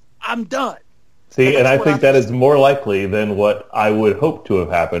titles. I'm done. See, and I think that is more likely than what I would hope to have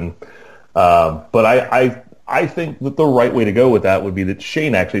happened. But I think that the right way to go with that would be that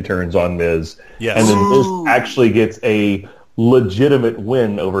Shane actually turns on Miz, and then Miz actually gets a legitimate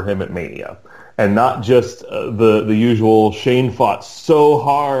win over him at Mania, and not just the usual Shane fought so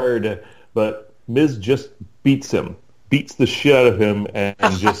hard, but Miz just beats the shit out of him,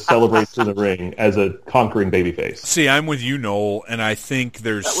 and just celebrates in the ring as a conquering babyface. See, I'm with you, Noel, and I think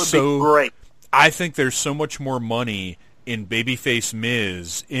there's be great. I think there's so much more money in babyface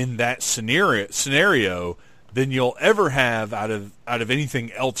Miz in that scenario than you'll ever have out of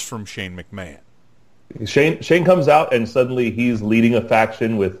anything else from Shane McMahon. Shane comes out and suddenly he's leading a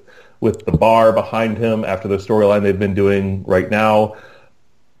faction with the Bar behind him after the storyline they've been doing right now.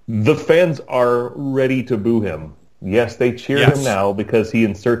 The fans are ready to boo him. Yes, they cheer him now because he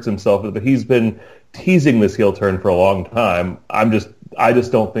inserts himself, but he's been teasing this heel turn for a long time. I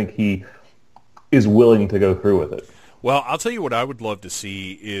just don't think he is willing to go through with it. Well, I'll tell you what I would love to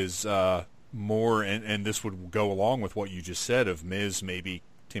see is more, and this would go along with what you just said of Miz maybe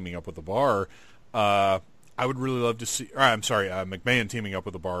teaming up with the Bar. I would really love to see, McMahon teaming up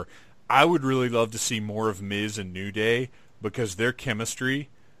with the Bar. I would really love to see more of Miz and New Day because their chemistry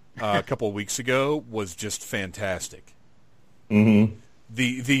a couple of weeks ago was just fantastic. Mm-hmm.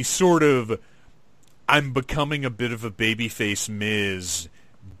 The sort of, I'm becoming a bit of a babyface Miz,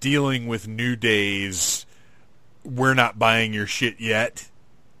 dealing with New Day's, we're not buying your shit yet.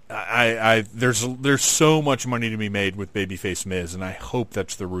 There's so much money to be made with babyface Miz, and I hope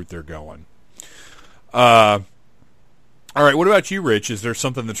that's the route they're going. All right, what about you, Rich? Is there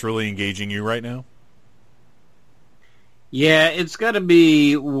something that's really engaging you right now? Yeah, it's got to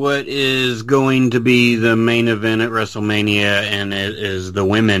be what is going to be the main event at WrestleMania, and it is the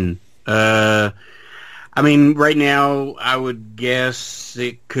women. I mean, right now, I would guess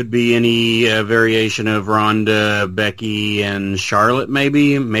it could be any variation of Ronda, Becky, and Charlotte,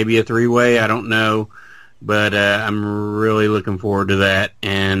 maybe a three-way. I don't know, but I'm really looking forward to that,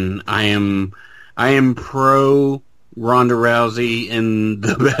 and I am pro Ronda Rousey in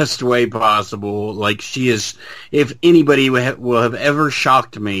the best way possible. Like, she is, if anybody will have ever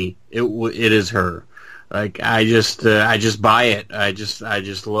shocked me, it is her. Like, I just buy it. I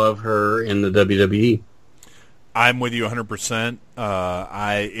just love her in the WWE. I'm with you 100%.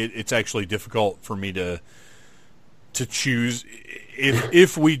 It's actually difficult for me to choose.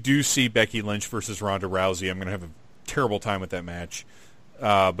 If we do see Becky Lynch versus Ronda Rousey, I'm going to have a terrible time with that match.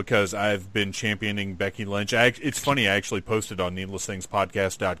 Because I've been championing Becky Lynch. It's funny, I actually posted on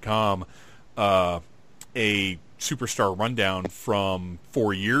needlessthingspodcast.com a Superstar Rundown from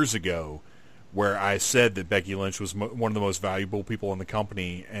 4 years ago where I said that Becky Lynch was one of the most valuable people in the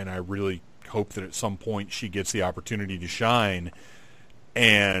company, and I really hope that at some point she gets the opportunity to shine.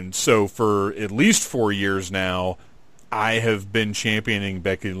 And so for at least 4 years now, I have been championing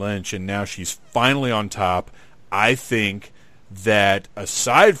Becky Lynch, and now she's finally on top. I think that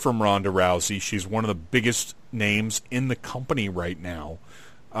aside from Ronda Rousey, she's one of the biggest names in the company right now.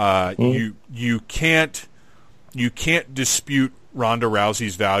 You can't dispute Ronda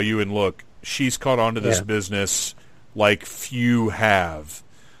Rousey's value, and look, she's caught on to this business like few have.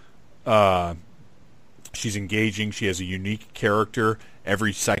 She's engaging. She has a unique character.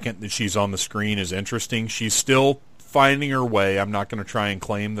 Every second that she's on the screen is interesting. She's still finding her way. I'm not going to try and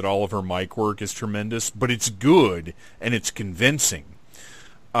claim that all of her mic work is tremendous, but it's good and it's convincing.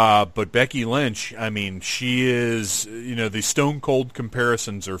 But Becky Lynch, I mean, she is, the Stone Cold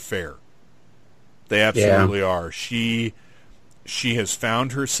comparisons are fair. They absolutely are. She has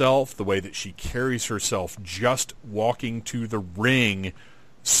found herself. The way that she carries herself just walking to the ring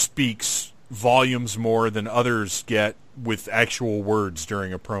speaks volumes more than others get with actual words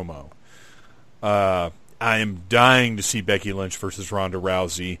during a promo. I am dying to see Becky Lynch versus Ronda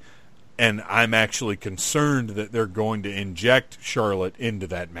Rousey, and I'm actually concerned that they're going to inject Charlotte into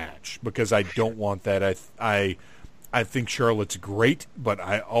that match because I don't want that. I think Charlotte's great, but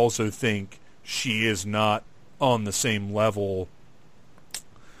I also think she is not on the same level.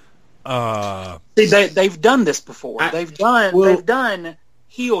 See, they've done this before. They've done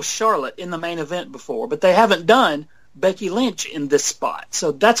heel Charlotte in the main event before, but they haven't done Becky Lynch in this spot.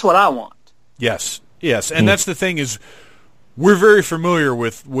 So that's what I want. Yes, and that's the thing is we're very familiar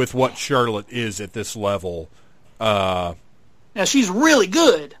with what Charlotte is at this level. Now she's really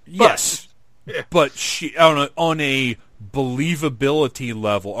good. Yes, but she on a believability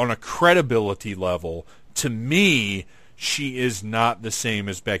level, on a credibility level, to me, she is not the same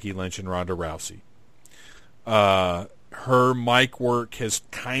as Becky Lynch and Ronda Rousey. Her mic work has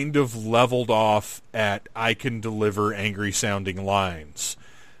kind of leveled off at I can deliver angry-sounding lines.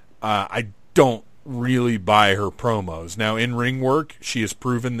 I don't really buy her promos. Now, in ring work, she has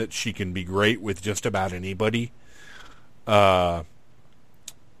proven that she can be great with just about anybody. But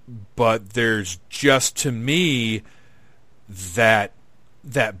there's just, to me, that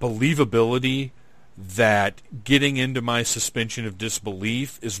believability, that getting into my suspension of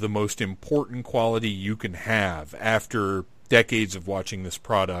disbelief is the most important quality you can have after decades of watching this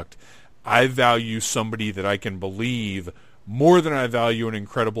product. I value somebody that I can believe more than I value an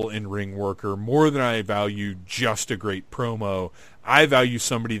incredible in-ring worker, more than I value just a great promo. I value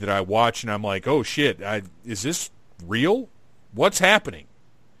somebody that I watch and I'm like, oh shit, is this real? What's happening?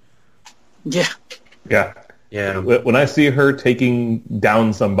 Yeah. When I see her taking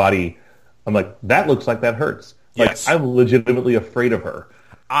down somebody, I'm like, that looks like that hurts. Yes. I'm legitimately afraid of her.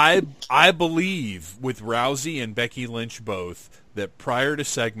 I believe with Rousey and Becky Lynch both that prior to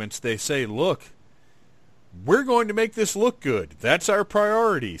segments they say, look, we're going to make this look good. That's our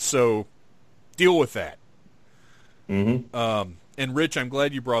priority. So deal with that. Mm-hmm. And Rich, I'm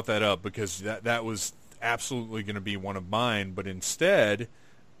glad you brought that up because that was absolutely going to be one of mine. But instead,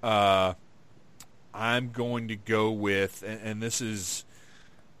 I'm going to go with, and this is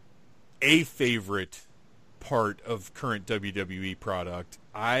a favorite part of current WWE product.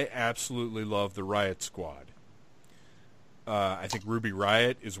 I absolutely love the Riot Squad. I think Ruby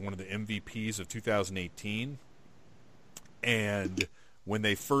Riot is one of the MVPs of 2018. And when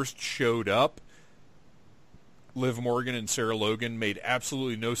they first showed up, Liv Morgan and Sarah Logan made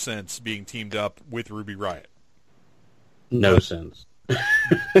absolutely no sense being teamed up with Ruby Riot. No sense.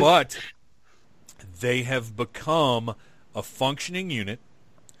 But they have become a functioning unit.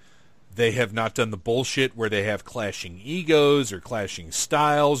 They have not done the bullshit where they have clashing egos or clashing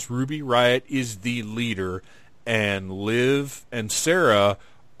styles. Ruby Riot is the leader, and Liv and Sarah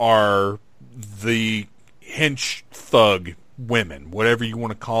are the hench thug women, whatever you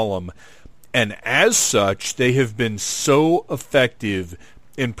want to call them. And as such, they have been so effective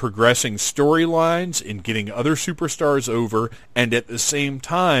in progressing storylines, in getting other superstars over, and at the same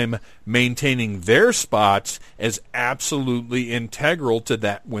time maintaining their spots as absolutely integral to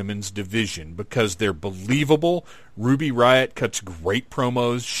that women's division because they're believable. Ruby Riott cuts great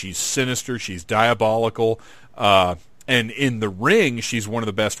promos. She's sinister. She's diabolical. And in the ring, she's one of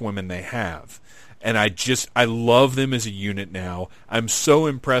the best women they have. And I love them as a unit now. I'm so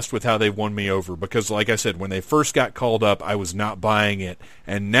impressed with how they won me over because, like I said, when they first got called up, I was not buying it.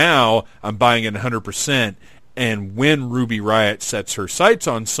 And now I'm buying it 100%. And when Ruby Riott sets her sights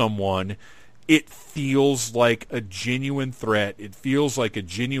on someone, it feels like a genuine threat. It feels like a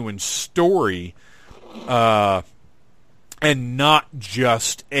genuine story and not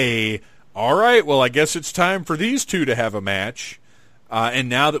just all right, well, I guess it's time for these two to have a match. And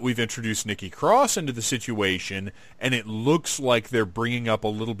now that we've introduced Nikki Cross into the situation, and it looks like they're bringing up a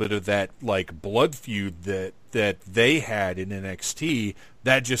little bit of that like blood feud that they had in NXT,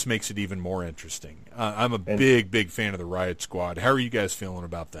 that just makes it even more interesting. I'm a big fan of the Riot Squad. How are you guys feeling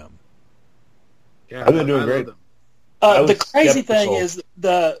about them? Yeah, I've been doing great. The crazy thing is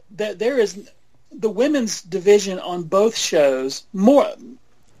that there is the women's division on both shows more,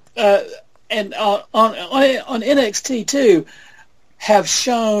 and on NXT too, have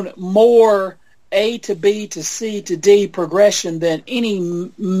shown more A to B to C to D progression than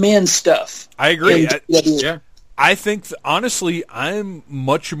any men's stuff. I agree. Yeah. I think, honestly, I'm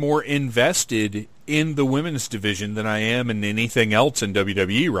much more invested in the women's division than I am in anything else in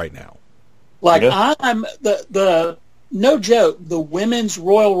WWE right now. Like, I'm the no joke, the women's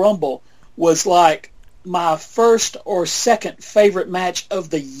Royal Rumble was like my first or second favorite match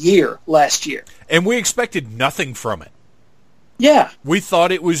of the year last year. And we expected nothing from it. Yeah. We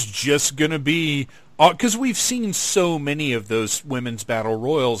thought it was just going to be, because we've seen so many of those women's battle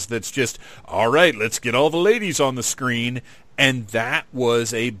royals that's just, all right, let's get all the ladies on the screen. And that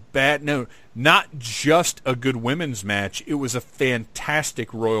was a bad, no, not just a good women's match. It was a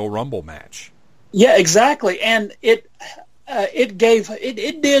fantastic Royal Rumble match. Yeah, exactly. And it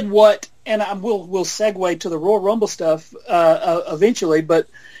did what, and we'll segue to the Royal Rumble stuff eventually, but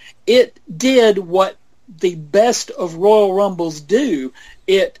it did what the best of Royal Rumbles do.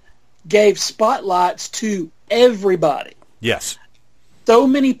 It gave spotlights to everybody. Yes. So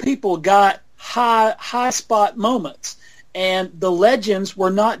many people got high spot moments, and the legends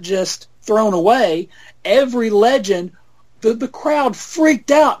were not just thrown away. Every legend, the crowd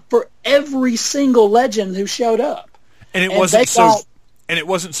freaked out for every single legend who showed up. And it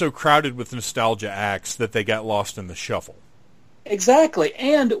wasn't so crowded with nostalgia acts that they got lost in the shuffle. Exactly.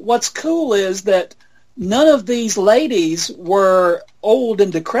 And what's cool is that none of these ladies were old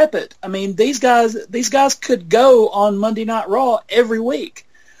and decrepit. I mean, these guys could go on Monday Night Raw every week,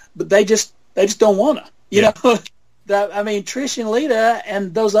 but they just don't want to. You know, I mean, Trish and Lita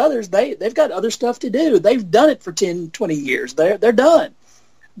and those others, they've got other stuff to do. They've done it for 10, 20 years. They're done.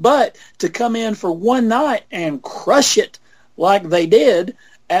 But to come in for one night and crush it like they did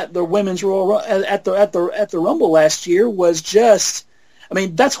at the women's Royal at the Rumble last year was just, I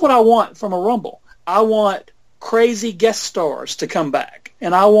mean, that's what I want from a Rumble. I want crazy guest stars to come back,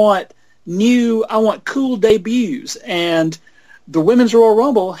 and I want cool debuts, and the Women's Royal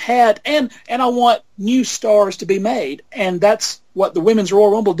Rumble had, and I want new stars to be made, and that's what the Women's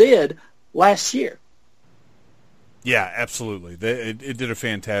Royal Rumble did last year. Yeah, absolutely. It did a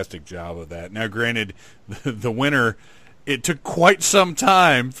fantastic job of that. Now, granted, the winner, it took quite some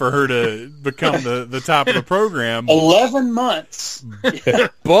time for her to become the top of the program. 11 months.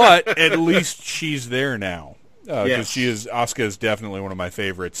 But at least she's there now. Because Yes. Asuka is definitely one of my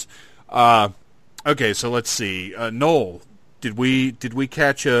favorites. Okay, so let's see. Noel, did we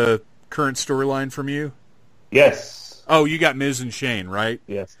catch a current storyline from you? Yes. Oh, you got Miz and Shane, right?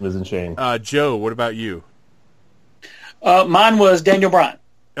 Yes, Miz and Shane. Joe, what about you? Mine was Daniel Bryan.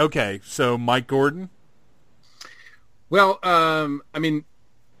 Okay, so Mike Gordon? Well, I mean,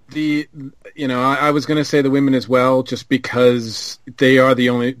 I was going to say the women as well, just because they're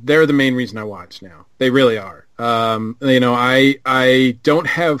the main reason I watch now. They really are. I don't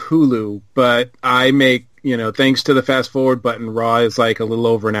have Hulu, but I make, thanks to the fast forward button, Raw is like a little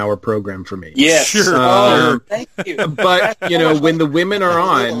over an hour program for me. Yes. Sure. Thank you. But, when the women are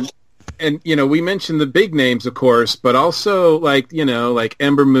on, and, we mentioned the big names, of course, but also like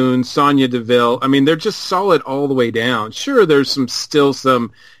Ember Moon, Sonya Deville. I mean, they're just solid all the way down. Sure, there's still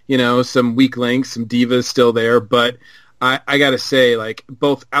some weak links, some divas still there, but I got to say, like,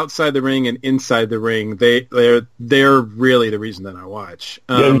 both outside the ring and inside the ring, they're really the reason that I watch.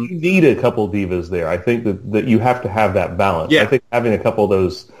 You need a couple divas there. I think that you have to have that balance. Yeah. I think having a couple of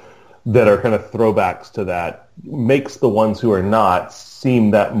those that are kind of throwbacks to that makes the ones who are not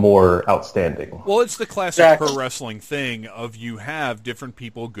seem that more outstanding. Well, it's the classic pro wrestling thing of you have different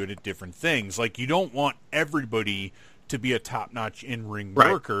people good at different things. Like, you don't want everybody to be a top-notch in-ring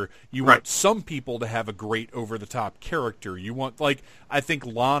worker. You want some people to have a great over-the-top character. You want, like, I think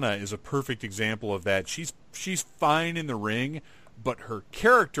Lana is a perfect example of that. She's fine in the ring, but her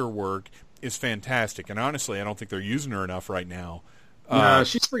character work is fantastic. And honestly, I don't think they're using her enough right now. No,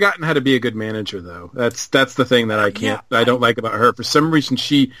 she's forgotten how to be a good manager, though. That's the thing that I don't like about her. For some reason,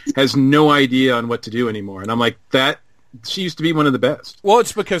 she has no idea on what to do anymore. And I'm like, she used to be one of the best. Well,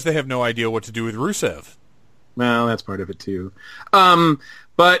 it's because they have no idea what to do with Rusev. Well, that's part of it too.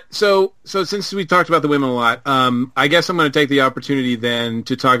 But so since we talked about the women a lot, I guess I'm going to take the opportunity then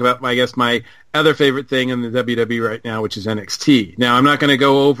to talk about, I guess, my other favorite thing in the WWE right now, which is NXT. Now, I'm not going to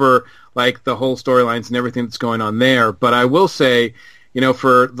go over like the whole storylines and everything that's going on there, but I will say,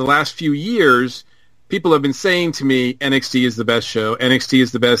 for the last few years, people have been saying to me, NXT is the best show. NXT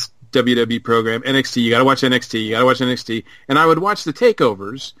is the best WWE program. NXT, you got to watch NXT. You got to watch NXT. And I would watch the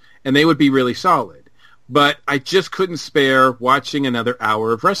takeovers, and they would be really solid. But I just couldn't spare watching another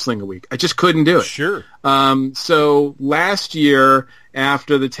hour of wrestling a week. I just couldn't do it. Sure. So last year,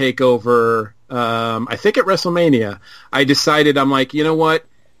 after the takeover, I think at WrestleMania, I decided, I'm like, you know what?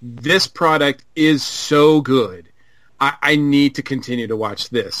 This product is so good. I need to continue to watch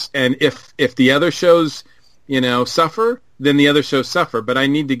this. And if the other shows, suffer, then the other shows suffer. But I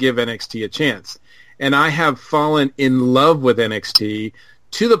need to give NXT a chance. And I have fallen in love with NXT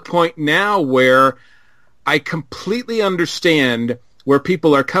to the point now where I completely understand where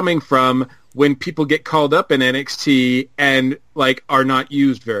people are coming from when people get called up in NXT and like are not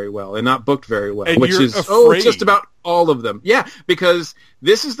used very well and not booked very well, and which is just about all of them. Yeah, because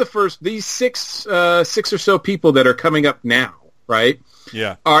this is the first, these six or so people that are coming up now, right?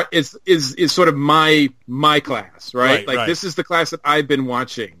 Yeah, is sort of my class, right? This is the class that I've been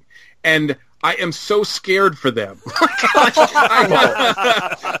watching, and I am so scared for them. How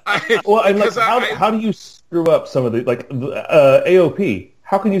do you screw up some of the AOP?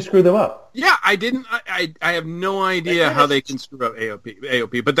 How can you screw them up? Yeah, I didn't. I have no idea how they can screw up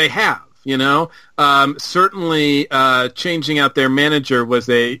AOP, but they have. Certainly changing out their manager was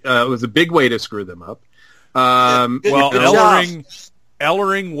a big way to screw them up.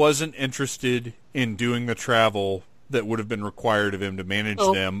 Ellering wasn't interested in doing the travel that would have been required of him to manage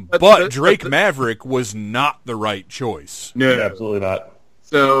them. But Drake Maverick was not the right choice. No, absolutely not.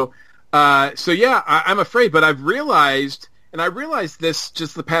 So yeah, I'm afraid. But I've realized, and I realized this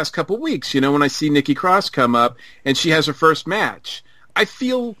just the past couple weeks, when I see Nikki Cross come up and she has her first match, I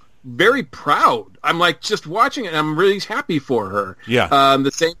feel very proud. I'm like just watching it, and I'm really happy for her. Yeah.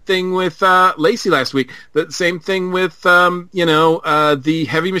 The same thing with Lacey last week. The same thing with the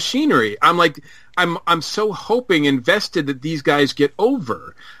Heavy Machinery. I'm like, I'm so hoping, invested that these guys get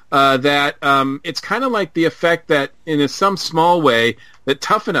over. That it's kind of like the effect that, in some small way, that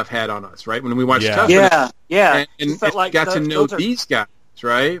Tough Enough had on us, right? When we watched Tough Enough, and got to know these guys,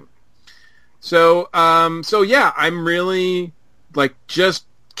 right? So yeah, I'm really like just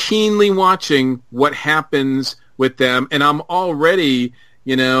keenly watching what happens with them, and I'm already,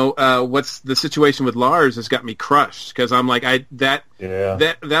 what's the situation with Lars has got me crushed, because I'm like, I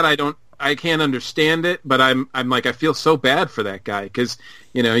can't understand it, but I'm like, I feel so bad for that guy, because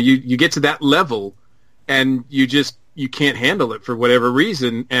you get to that level and you can't handle it for whatever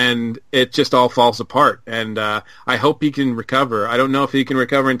reason, and it just all falls apart. And I hope he can recover. I don't know if he can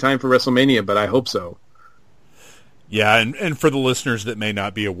recover in time for WrestleMania, but I hope so. Yeah, and for the listeners that may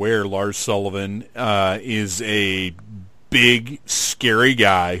not be aware, Lars Sullivan is a big, scary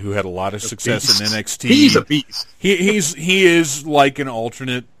guy who had a lot of success in NXT. He's a beast. He is like an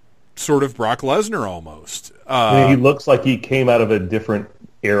alternate sort of Brock Lesnar almost. He looks like he came out of a different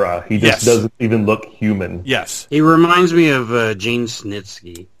era. He just doesn't even look human. Yes. He reminds me of Gene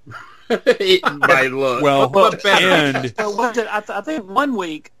Snitsky. By look. Well, and I think one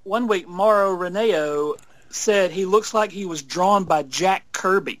week Mauro Ranallo said he looks like he was drawn by Jack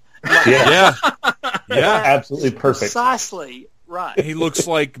Kirby. Yeah. Absolutely perfect. Precisely right. He looks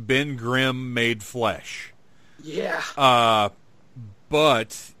like Ben Grimm made flesh. Yeah.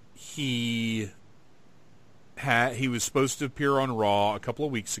 But he was supposed to appear on Raw a couple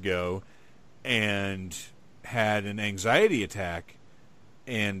of weeks ago and had an anxiety attack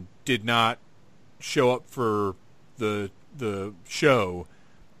and did not show up for the show.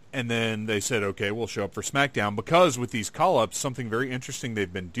 And then they said, okay, we'll show up for SmackDown, because with these call-ups, something very interesting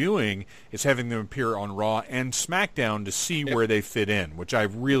they've been doing is having them appear on Raw and SmackDown to see where they fit in, which I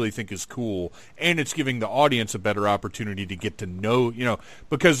really think is cool. And it's giving the audience a better opportunity to get to know,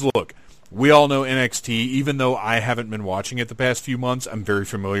 because look, we all know NXT, even though I haven't been watching it the past few months, I'm very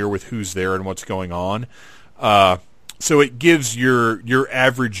familiar with who's there and what's going on. So it gives your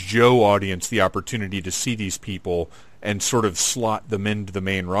average Joe audience the opportunity to see these people and sort of slot them into the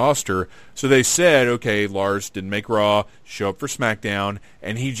main roster. So they said, okay, Lars didn't make Raw, show up for SmackDown,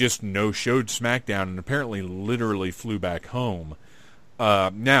 and he just no-showed SmackDown and apparently literally flew back home.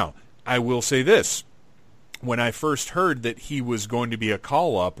 Now, I will say this. When I first heard that he was going to be a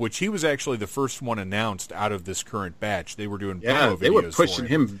call-up, which he was actually the first one announced out of this current batch, they were doing promo videos they were pushing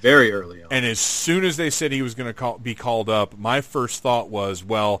him very early on. And as soon as they said he was going to be called up, my first thought was,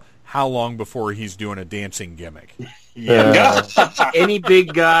 well, how long before he's doing a dancing gimmick? Yeah. Any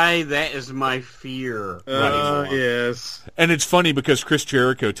big guy, that is my fear. Yes. And it's funny because Chris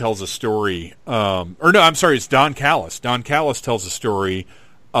Jericho tells a story, it's Don Callis. Don Callis tells a story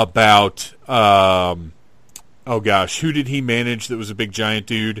about, who did he manage that was a big giant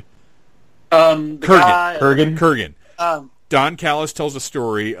dude? Kurgan. Don Callis tells a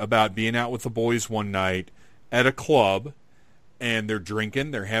story about being out with the boys one night at a club, and they're drinking,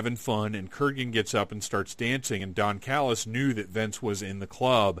 they're having fun, and Kurgan gets up and starts dancing, and Don Callis knew that Vince was in the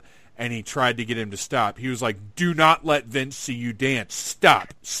club, and he tried to get him to stop. He was like, do not let Vince see you dance.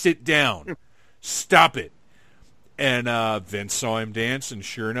 Stop. Sit down. Stop it. And Vince saw him dance, and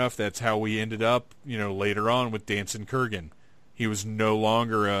sure enough, that's how we ended up, later on with Dancing Kurgan. He was no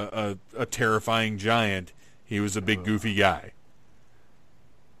longer a terrifying giant. He was a big, goofy guy.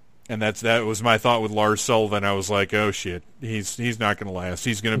 And that was my thought with Lars Sullivan. I was like, oh shit, he's not going to last.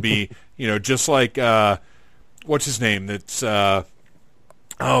 He's going to be, just like what's his name? That's Brodus.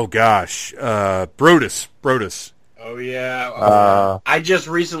 Oh yeah, I just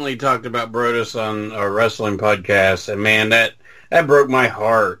recently talked about Brodus on a wrestling podcast, and man, that broke my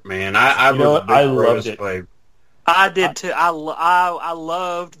heart, man. I was a big Brodus player. I did too. I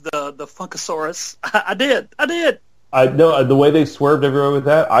loved the Funkasaurus. I did. I know the way they swerved everywhere with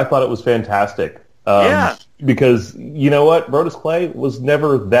that. I thought it was fantastic. Because you know what, Brodus Clay was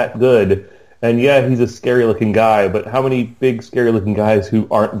never that good, and yeah, he's a scary-looking guy. But how many big, scary-looking guys who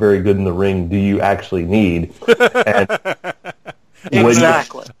aren't very good in the ring do you actually need? And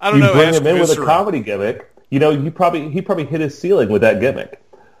exactly. I don't know. You bring him in with a comedy gimmick. He probably hit his ceiling with that gimmick,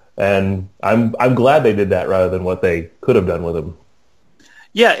 and I'm glad they did that rather than what they could have done with him.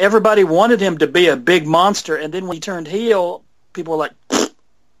 Yeah, everybody wanted him to be a big monster, and then when he turned heel, people were like,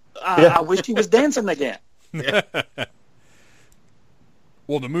 I wish he was dancing again.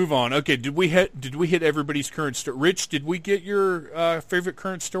 Well, to move on, okay, did we hit everybody's current story? Rich, did we get your favorite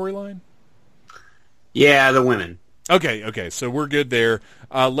current storyline? Yeah, the women. Okay, so we're good there.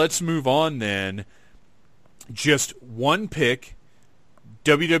 Let's move on then. Just one pick,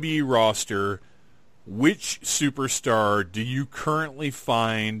 WWE roster. Which superstar do you currently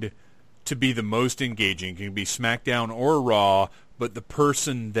find to be the most engaging? It can be SmackDown or Raw, but the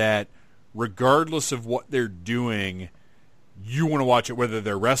person that, regardless of what they're doing, you want to watch it, whether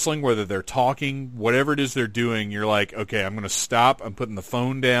they're wrestling, whether they're talking, whatever it is they're doing, you're like, okay, I'm going to stop, I'm putting the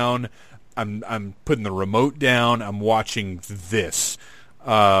phone down, I'm putting the remote down, I'm watching this.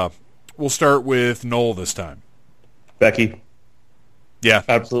 We'll start with Noel this time. Becky. Yeah.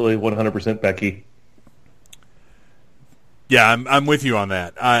 Absolutely, 100% Becky. Yeah, I'm with you on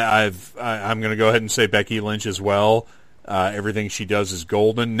that. I'm going to go ahead and say Becky Lynch as well. Everything she does is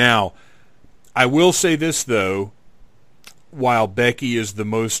golden. Now, I will say this, though. While Becky is the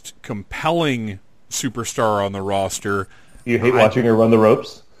most compelling superstar on the roster... You hate watching her run the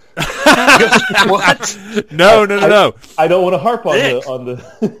ropes? What? No. I don't want to harp on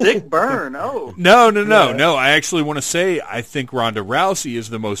the Dick Byrne. Oh. No. I actually want to say I think Ronda Rousey is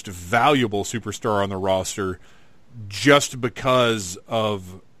the most valuable superstar on the roster just because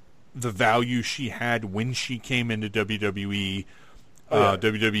of the value she had when she came into WWE.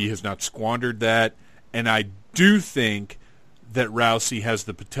 WWE has not squandered that, and I do think that Rousey has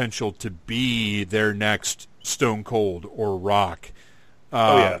the potential to be their next Stone Cold or Rock.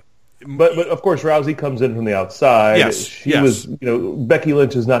 But of course Rousey comes in from the outside. Yes, she was, Becky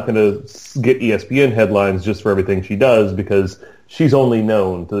Lynch is not going to get ESPN headlines just for everything she does because she's only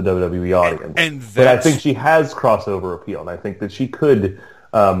known to the WWE audience. But I think she has crossover appeal, and I think that she could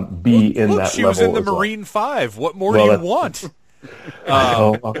be in that she level. Was in the as well. Marine 5. What more do you want?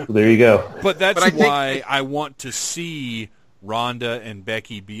 There you go. But that's why I want to see Ronda and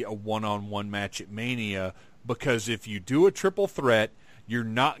Becky be a one-on-one match at Mania, because if you do a triple threat, you're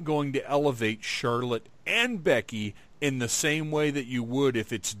not going to elevate Charlotte and Becky in the same way that you would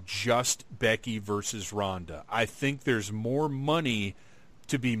if it's just Becky versus Ronda. I think there's more money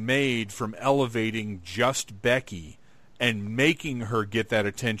to be made from elevating just Becky and making her get that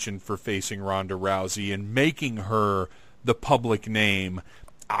attention for facing Ronda Rousey and making her the public name.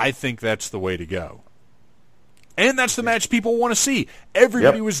 I think that's the way to go. And that's the match people want to see.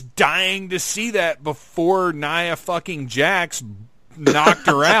 Everybody was dying to see that before Nia fucking Jax knocked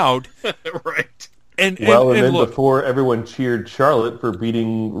her out. Right. And then look, before everyone cheered Charlotte for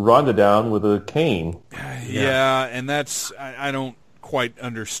beating Ronda down with a cane. Yeah, and that's I don't quite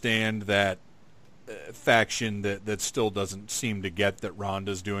understand that faction that still doesn't seem to get that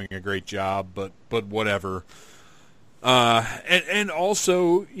Ronda's doing a great job, but whatever. And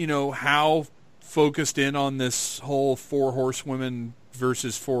also, how focused in on this whole 4 horsewomen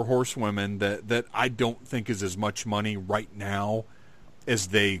versus 4 horsewomen that I don't think is as much money right now as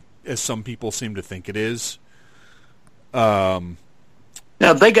some people seem to think it is. Now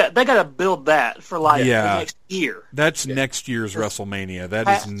they got to build that for the next year. That's next year's WrestleMania. That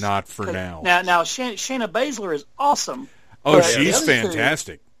is not for now. Now Shayna Baszler is awesome. Oh, she's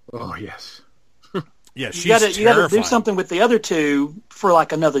fantastic. Oh yes. Yeah, she's terrifying. You got to do something with the other two for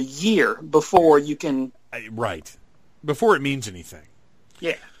like another year before you can. Right. Before it means anything.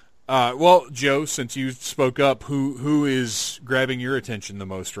 Yeah. Well, Joe, since you spoke up, who is grabbing your attention the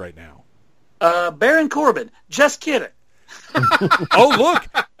most right now? Baron Corbin. Just kidding. Oh,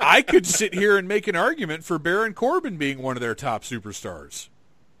 look, I could sit here and make an argument for Baron Corbin being one of their top superstars.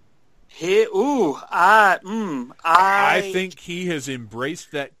 I think he has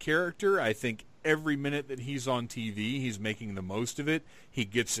embraced that character. I think every minute that he's on TV, he's making the most of it. He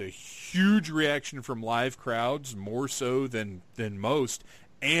gets a huge reaction from live crowds, more so than most.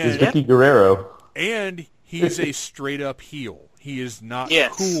 And he's Vicky Guerrero. And he's a straight-up heel. He is not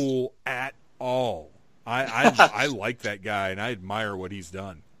cool at all. I like that guy, and I admire what he's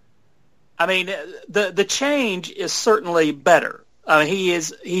done. I mean, the change is certainly better.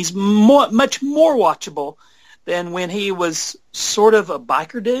 He's much more watchable than when he was sort of a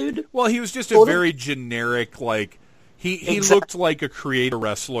biker dude. Well, he was just a very generic, he looked like a creator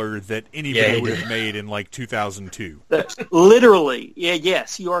wrestler that anybody would have made in 2002. Literally,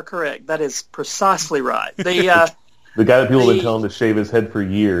 yes, you are correct. That is precisely right. The guy that people have been telling to shave his head for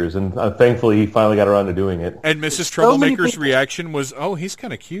years, and thankfully he finally got around to doing it. And Mrs. Troublemaker's reaction was, "Oh, he's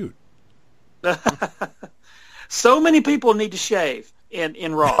kind of cute." So many people need to shave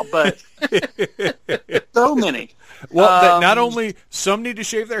in Raw, but so many. Well, not only some need to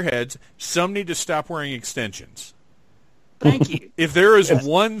shave their heads, some need to stop wearing extensions. Thank you. If there is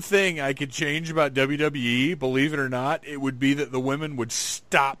one thing I could change about WWE, believe it or not, it would be that the women would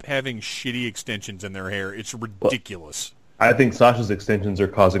stop having shitty extensions in their hair. It's ridiculous. I think Sasha's extensions are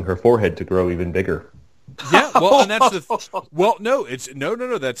causing her forehead to grow even bigger. Yeah, well, and that's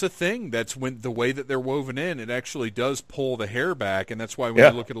no. That's a thing. That's when the way that they're woven in, it actually does pull the hair back, and that's why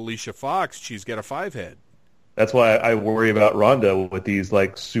when you look at Alicia Fox, she's got a 5-head. That's why I worry about Ronda with these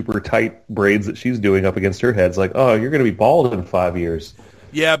super tight braids that she's doing up against her head. It's like, oh, you're going to be bald in 5 years.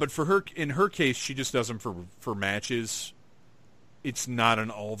 Yeah, but in her case, she just does them for matches. It's not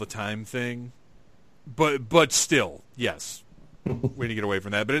an all the time thing. But still, yes. Way to get away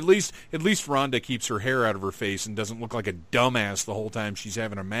from that. But at least Ronda keeps her hair out of her face and doesn't look like a dumbass the whole time she's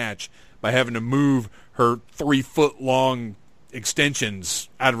having a match by having to move her 3-foot-long extensions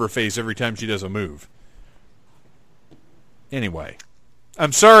out of her face every time she does a move. Anyway,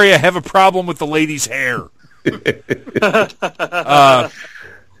 I'm sorry I have a problem with the lady's hair.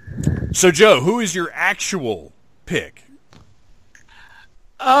 So, Joe, who is your actual pick?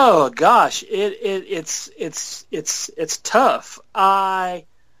 Oh gosh, it's tough. I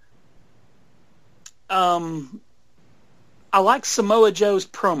like Samoa Joe's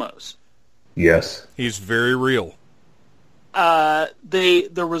promos. Yes, he's very real.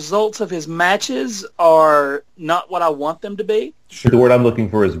 The results of his matches are not what I want them to be. Sure. The word I'm looking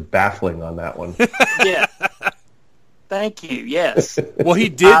for is baffling on that one. Yeah. Thank you. Yes. Well, he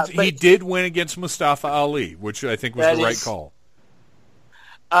did. He did win against Mustafa Ali, which I think was the right call.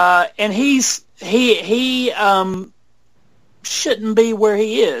 And he shouldn't be where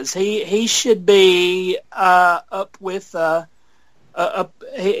he is. He should be up with.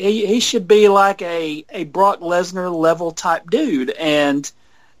 He should be like a Brock Lesnar level type dude, and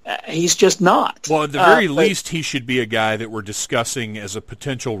he's just not. Well, at the very least, he should be a guy that we're discussing as a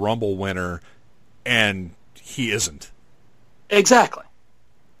potential Rumble winner, and he isn't. Exactly.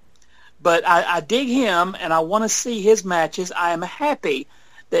 But I dig him, and I want to see his matches. I am happy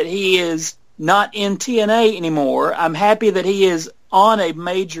that he is not in TNA anymore. I'm happy that he is on a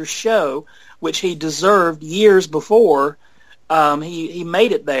major show, which he deserved years before he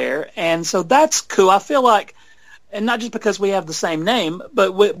made it there. And so that's cool. I feel like, and not just because we have the same name,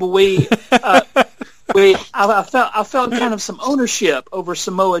 but I felt kind of some ownership over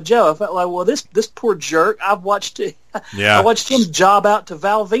Samoa Joe. I felt like, well, this poor jerk. I watched him job out to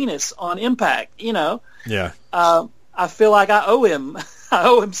Val Venus on Impact. Yeah. I feel like I owe him. I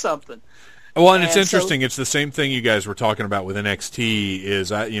owe him something. Well, and it's interesting. It's the same thing you guys were talking about with NXT.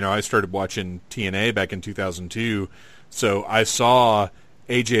 Is I started watching TNA back in 2002, so I saw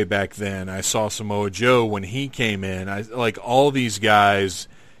AJ back then. I saw Samoa Joe when he came in. I like all these guys.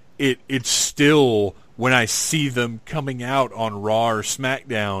 It's still, when I see them coming out on Raw or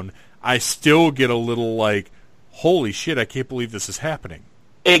SmackDown, I still get a little like, holy shit, I can't believe this is happening.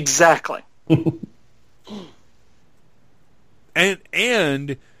 Exactly.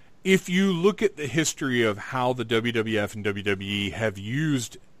 And if you look at the history of how the WWF and WWE have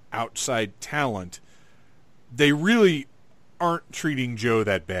used outside talent, they really aren't treating Joe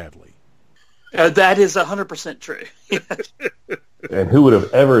that badly. That is 100% true. And who would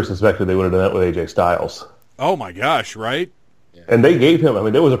have ever suspected they would have done that with AJ Styles? Oh my gosh, right? Yeah. And they gave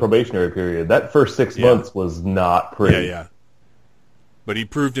him, there was a probationary period. That first 6 months was not pretty. Yeah. But he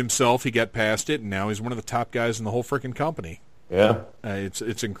proved himself, he got past it, and now he's one of the top guys in the whole freaking company. Yeah.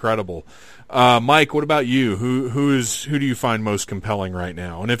 It's incredible. Mike, what about you? Who do you find most compelling right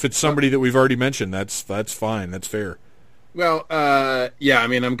now? And if it's somebody that we've already mentioned, that's fine. That's fair. Well,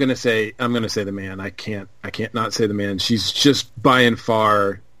 I'm gonna say the man. I can't not say the man. She's just by and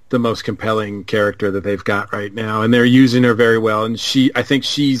far the most compelling character that they've got right now, and they're using her very well. And I think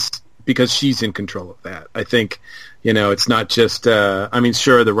because she's in control of that. I think, it's not just.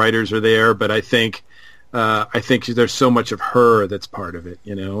 Sure, the writers are there, but I think there's so much of her that's part of it.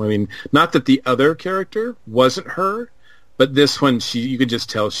 Not that the other character wasn't her, but this one, you could just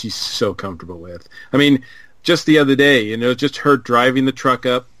tell she's so comfortable with. Just the other day, just her driving the truck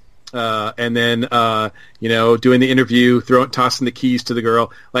up, and then, doing the interview, tossing the keys to the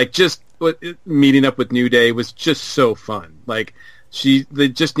girl, meeting up with New Day was just so fun. They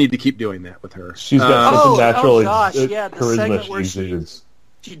just need to keep doing that with her. She's got such a natural the charisma segment where she exudes.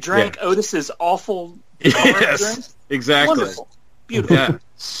 She drank Otis's awful drink. Exactly. Wonderful. Beautiful. Yeah,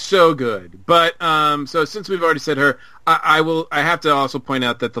 so good. But so since we've already said her, I have to also point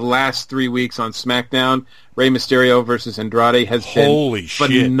out that the last 3 weeks on SmackDown, Rey Mysterio versus Andrade has been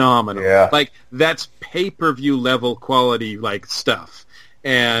phenomenal. Yeah. That's pay-per-view level quality stuff.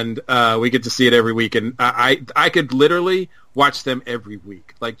 And we get to see it every week, and I could literally watch them every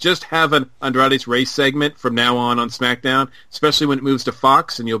week. Just have an Andrade's race segment from now on SmackDown, especially when it moves to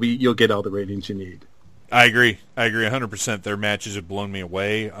Fox, and you'll get all the ratings you need. I agree 100%. Their matches have blown me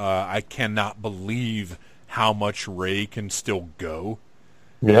away. I cannot believe how much Ray can still go.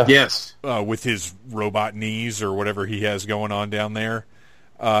 Yeah. Yes. With his robot knees or whatever he has going on down there.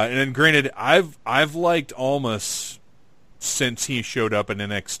 And then granted, I've liked Almas since he showed up in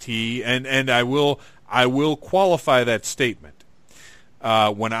NXT, and I will qualify that statement.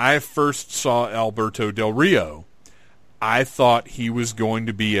 When I first saw Alberto Del Rio, I thought he was going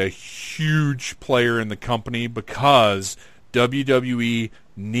to be a huge player in the company because WWE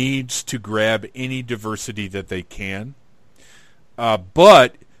needs to grab any diversity that they can.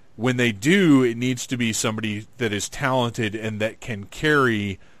 But when they do, it needs to be somebody that is talented and that can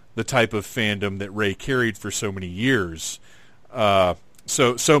carry the type of fandom that Ray carried for so many years.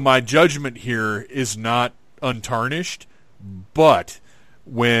 So my judgment here is not untarnished, but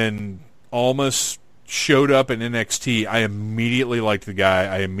when Almas showed up in NXT, I immediately liked the guy.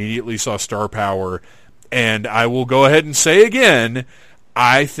 I immediately saw star power, and I will go ahead and say again,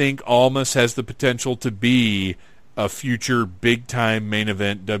 I think Almas has the potential to be a future big-time main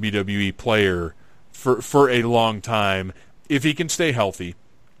event WWE player for a long time if he can stay healthy.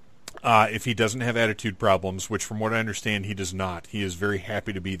 If he doesn't have attitude problems, which from what I understand he does not. He is very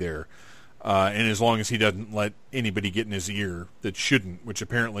happy to be there. And as long as he doesn't let anybody get in his ear that shouldn't, which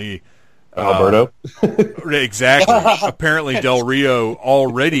apparently... Alberto? Exactly. Apparently Del Rio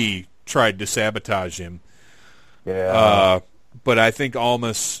already tried to sabotage him. Yeah. But I think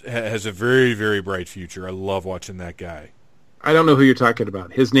Almas has a very, very bright future. I love watching that guy. I don't know who you're talking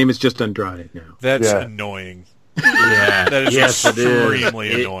about. His name is just Andrade now. That's annoying. Yeah. That is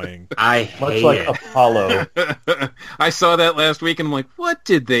extremely annoying. I hate Much like it. Apollo. I saw that last week, and I'm like, what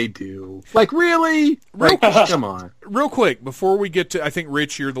did they do? Really? Come on. Real quick, before we get to, I think,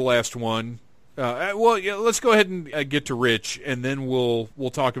 Rich, you're the last one. Let's go ahead and get to Rich, and then we'll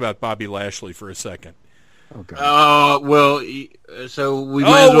talk about Bobby Lashley for a second. Oh, God. Well, so we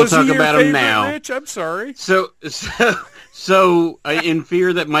might as well talk about him now. Rich? I'm sorry. So, in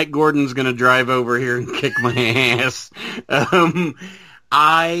fear that Mike Gordon's going to drive over here and kick my ass,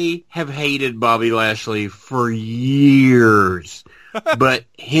 I have hated Bobby Lashley for years, but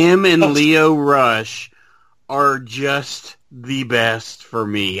him and Leo Rush are just the best for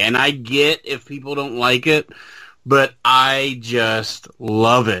me. And I get if people don't like it, but I just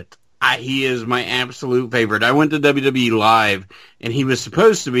love it. He is my absolute favorite. I went to WWE Live, and he was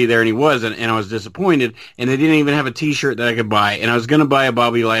supposed to be there, and he wasn't, and I was disappointed, and they didn't even have a T-shirt that I could buy, and I was going to buy a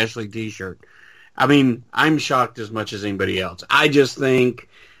Bobby Lashley T-shirt. I mean, I'm shocked as much as anybody else. I just think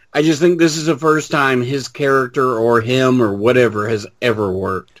this is the first time his character or him or whatever has ever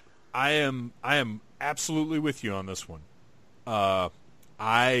worked. I am absolutely with you on this one.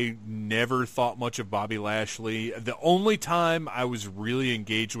 I never thought much of Bobby Lashley. The only time I was really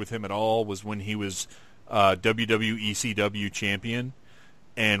engaged with him at all was when he was WWE ECW champion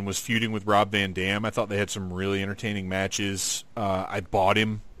and was feuding with Rob Van Dam. I thought they had some really entertaining matches. I bought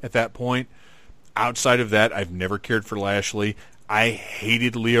him at that point. Outside of that, I've never cared for Lashley. I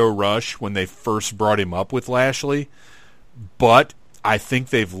hated Leo Rush when they first brought him up with Lashley, but I think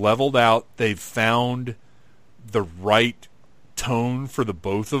they've leveled out. They've found the right tone for the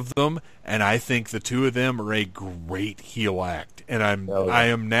both of them, and I think the two of them are a great heel act. And I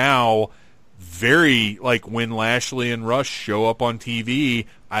am now very, like, when Lashley and Rush show up on TV,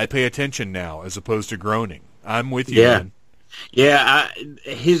 I pay attention now as opposed to groaning. I'm with you, man. Yeah,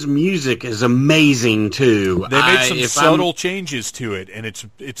 his music is amazing too. They made some subtle changes to it, and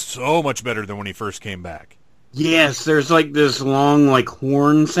it's so much better than when he first came back. Yes, there's like this long like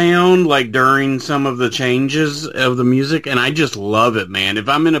horn sound like during some of the changes of the music, and I just love it, man. If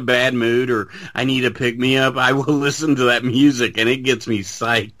I'm in a bad mood or I need a pick-me-up, I will listen to that music, and it gets me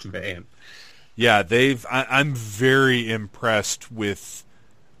psyched, man. Yeah, I'm very impressed with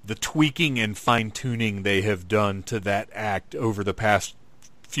the tweaking and fine-tuning they have done to that act over the past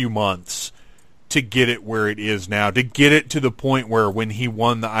few months to get it where it is now, to get it to the point where when he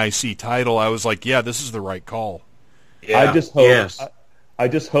won the IC title, I was like, yeah, this is the right call. Yeah. I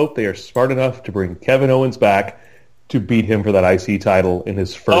just hope they are smart enough to bring Kevin Owens back to beat him for that IC title in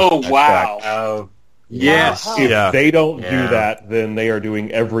his first match back. Oh, yes. If they don't do that, then they are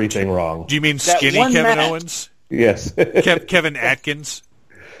doing everything wrong. Do you mean skinny Kevin Owens? Yes. Kevin Atkins?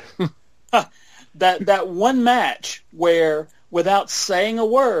 That one match where, without saying a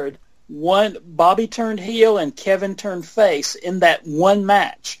word, Bobby turned heel and Kevin turned face in that one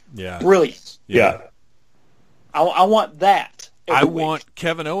match. Yeah. Brilliant. Yeah. I want that. I want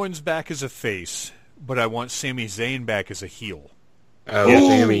Kevin Owens back as a face, but I want Sami Zayn back as a heel. Oh,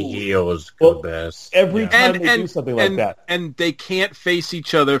 Sami heel is the best. Every time they do something like that. And they can't face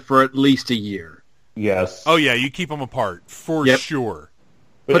each other for at least a year. Yes. Oh, yeah, you keep them apart, for sure.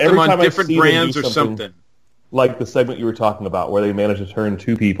 But put them on different brands or something. Like the segment you were talking about, where they managed to turn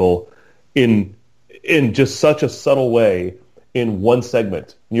two people in just such a subtle way in one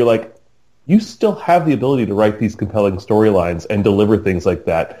segment. And you're like, you still have the ability to write these compelling storylines and deliver things like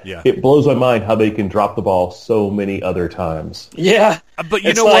that. Yeah. It blows my mind how they can drop the ball so many other times. Yeah. But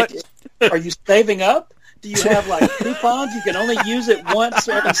you know what? Are you saving up? Do you have like coupons? You can only use it once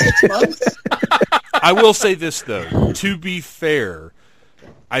every 6 months? I will say this, though. To be fair,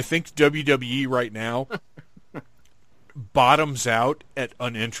 I think WWE right now bottoms out at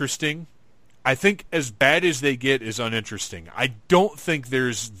uninteresting. I think as bad as they get is uninteresting. I don't think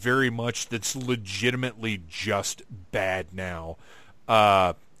there's very much that's legitimately just bad now.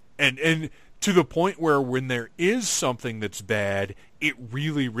 And to the point where when there is something that's bad, it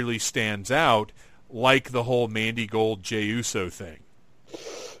really, really stands out, like the whole Mandy Gold Jey Uso thing.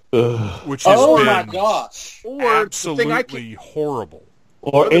 Which has been my gosh. absolutely horrible.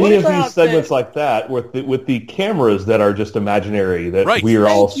 Or any of these segments like that with the cameras that are just imaginary that we are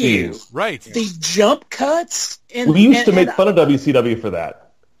all seeing. Right. The jump cuts. We used to make fun of WCW for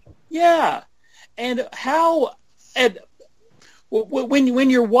that. Yeah. And how... when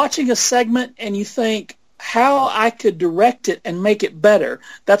you're watching a segment and you think, how I could direct it and make it better,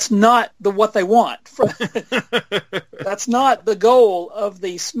 that's not what they want. That's not the goal of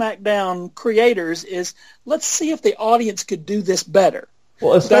the SmackDown creators, is let's see if the audience could do this better.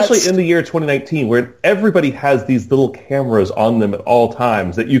 Well, especially in the year 2019, where everybody has these little cameras on them at all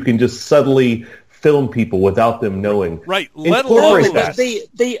times that you can just subtly film people without them knowing. Right. Let alone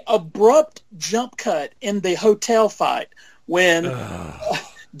the abrupt jump cut in the hotel fight when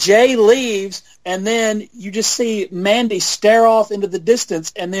Jay leaves and then you just see Mandy stare off into the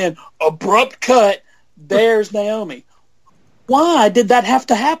distance and then abrupt cut, there's Naomi. Why did that have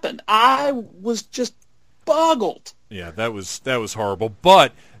to happen? I was just boggled. Yeah, that was horrible.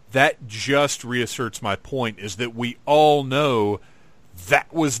 But that just reasserts my point, is that we all know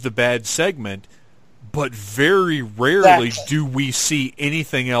that was the bad segment, but very rarely do we see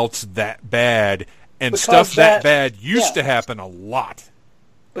anything else that bad, and Because stuff that bad used yeah. to happen a lot.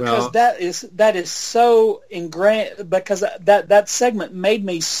 Because that is so ingrained. Because that segment made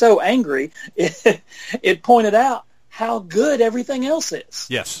me so angry. It pointed out how good everything else is.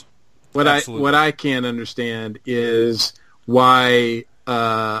 Yes. What I can't understand is why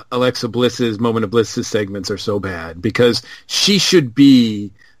Alexa Bliss's Moment of Bliss segments are so bad, because she should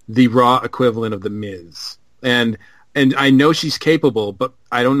be the Raw equivalent of The Miz. And I know she's capable, but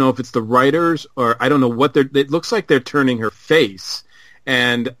I don't know if it's the writers or I don't know what it looks like they're turning her face.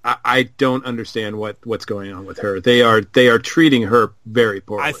 And I don't understand what's going on with her. They are treating her very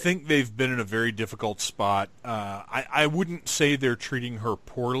poorly. I think they've been in a very difficult spot. I wouldn't say they're treating her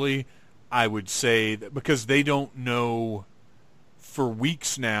poorly. I would say that because they don't know, for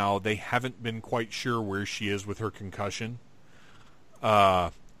weeks now, they haven't been quite sure where she is with her concussion.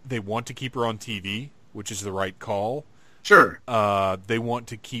 They want to keep her on TV, which is the right call. Sure. They want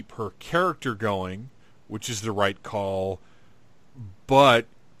to keep her character going, which is the right call. But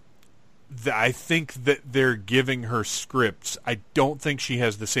I think that they're giving her scripts. I don't think she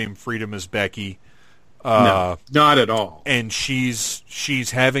has the same freedom as Becky. No, not at all. And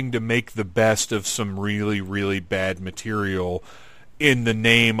she's having to make the best of some really, really bad material in the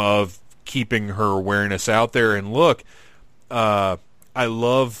name of keeping her awareness out there. And look, I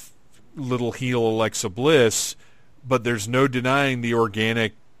love little heel Alexa Bliss, but there's no denying the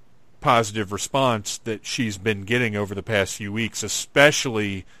organic positive response that she's been getting over the past few weeks,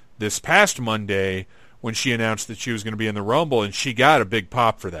 especially this past Monday when she announced that she was going to be in the Rumble, and she got a big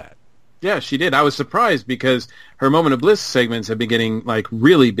pop for that. Yeah, she did. I was surprised because her Moment of Bliss segments have been getting like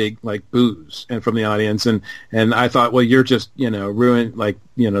really big like boos and from the audience, and I thought, well, you're just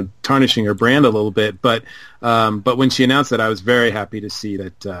tarnishing her brand a little bit. But when she announced that, I was very happy to see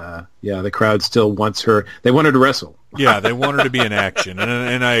that. The crowd still wants her. They want her to wrestle. Yeah, they want her to be in action,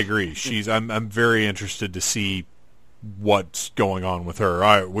 and I agree. I'm very interested to see what's going on with her.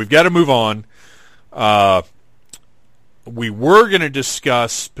 All right, we've got to move on. We were going to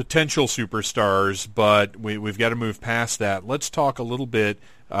discuss potential superstars, but we've got to move past that. Let's talk a little bit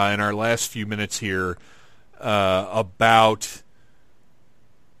in our last few minutes here about...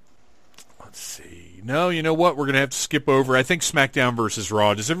 Let's see. No, you know what? We're going to have to skip over. I think SmackDown versus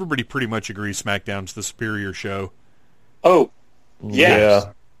Raw. Does everybody pretty much agree SmackDown's the superior show? Oh, yes.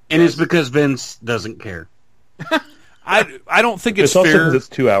 Yeah. And it's because Vince doesn't care. I don't think it's also fair. because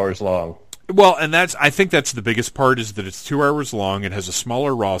it's 2 hours long. Well, and I think that's the biggest part, is that it's 2 hours long. It has a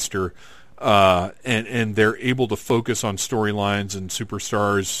smaller roster, and they're able to focus on storylines and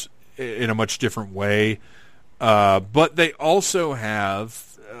superstars in a much different way. But they also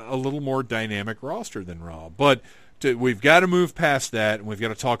have a little more dynamic roster than Raw. But we've got to move past that, and we've got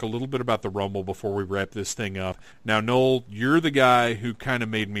to talk a little bit about the Rumble before we wrap this thing up. Now, Noel, you're the guy who kind of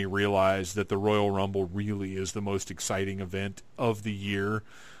made me realize that the Royal Rumble really is the most exciting event of the year.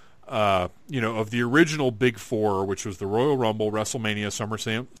 Of the original Big Four, which was the Royal Rumble, WrestleMania,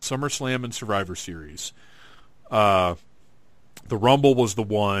 SummerSlam, and Survivor Series. The Rumble was the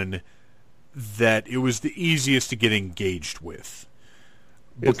one that it was the easiest to get engaged with.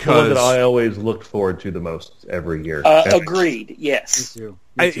 It's the one that I always looked forward to the most every year. Agreed, yes. Me too.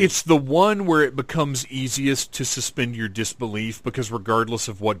 It's the one where it becomes easiest to suspend your disbelief, because regardless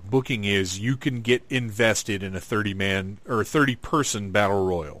of what booking is, you can get invested in a 30-man or a 30-person battle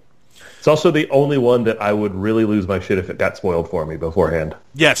royal. It's also the only one that I would really lose my shit if it got spoiled for me beforehand.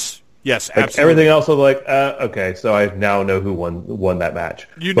 Yes, absolutely. Everything else was like, okay, so I now know who won that match.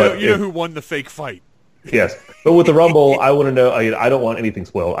 You know who won the fake fight. Yes, but with the Rumble, I want to know. I don't want anything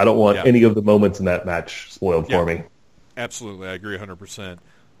spoiled. I don't want any of the moments in that match spoiled for me. Absolutely, I agree 100%.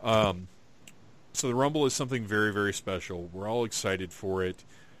 So the Rumble is something very, very special. We're all excited for it.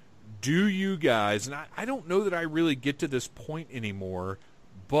 Do you guys, and I don't know that I really get to this point anymore,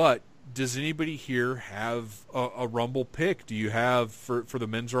 but does anybody here have a Rumble pick? Do you have, for the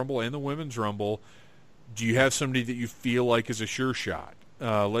Men's Rumble and the Women's Rumble, do you have somebody that you feel like is a sure shot?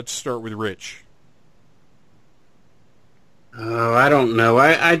 Let's start with Rich. Oh, I don't know.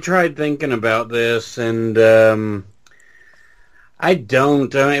 I tried thinking about this, and I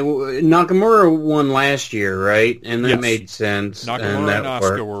don't. Nakamura won last year, right? And that made sense. Nakamura and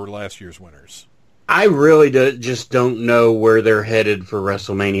Asuka were last year's winners. I really just don't know where they're headed for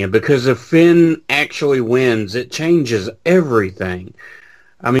WrestleMania, because if Finn actually wins, it changes everything.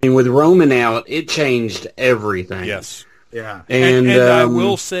 I mean, with Roman out, it changed everything. Yes. Yeah. And I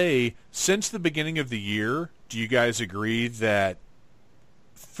will say, since the beginning of the year, do you guys agree that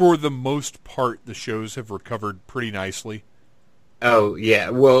for the most part the shows have recovered pretty nicely? Oh,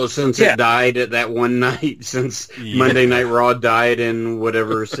 yeah. Well, since it died at that one night, since Monday Night Raw died in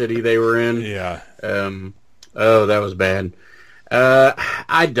whatever city they were in. Yeah. Oh, that was bad. I'm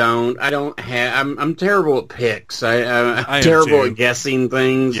terrible at picks. I'm terrible at guessing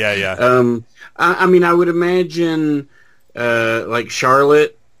things. Yeah. I mean, I would imagine, like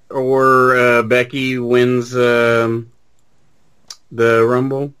Charlotte or Becky wins the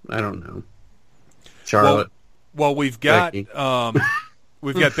Rumble. I don't know. Charlotte. Well, we've got Becky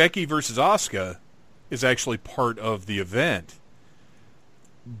versus Asuka is actually part of the event,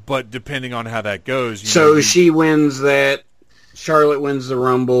 but depending on how that goes, she wins that. Charlotte wins the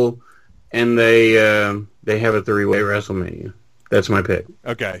Rumble, and they have a 3-way WrestleMania. That's my pick.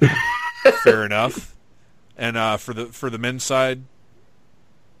 Okay, fair enough. And for the men's side,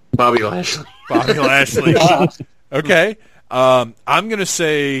 Bobby Lashley. Okay. I'm going to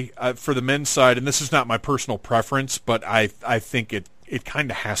say for the men's side, and this is not my personal preference, but I think it kind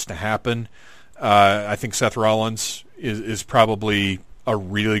of has to happen. I think Seth Rollins is probably a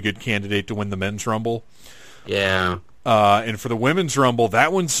really good candidate to win the men's Rumble. Yeah. And for the women's Rumble,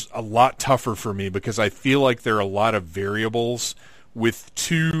 that one's a lot tougher for me because I feel like there are a lot of variables with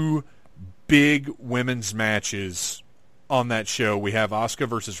two big women's matches on that show. We have Asuka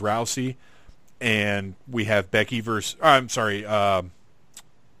versus Rousey, and we have Becky versus... Rousey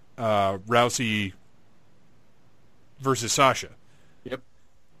versus Sasha. Yep.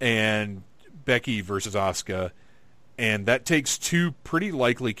 And Becky versus Asuka. And that takes two pretty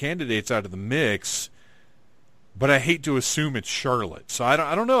likely candidates out of the mix, but I hate to assume it's Charlotte. So I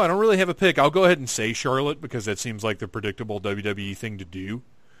don't know. I don't really have a pick. I'll go ahead and say Charlotte because that seems like the predictable WWE thing to do.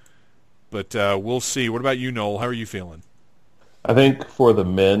 But we'll see. What about you, Noel? How are you feeling? I think for the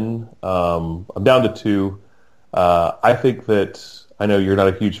men, I'm down to 2. I think that, I know you're not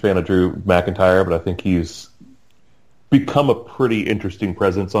a huge fan of Drew McIntyre, but I think he's become a pretty interesting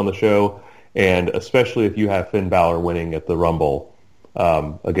presence on the show, and especially if you have Finn Balor winning at the Rumble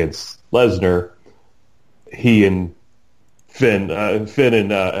against Lesnar, he and Finn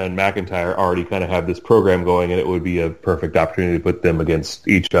and McIntyre already kind of have this program going, and it would be a perfect opportunity to put them against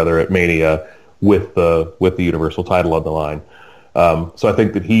each other at Mania with the Universal title on the line. So I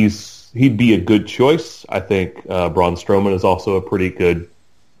think that he'd be a good choice. I think Braun Strowman is also a pretty good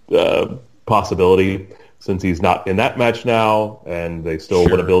possibility since he's not in that match now, and they still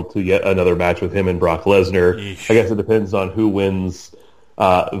want to build to yet another match with him and Brock Lesnar. Yeesh. I guess it depends on who wins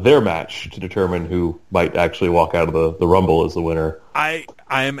their match to determine who might actually walk out of the Rumble as the winner. I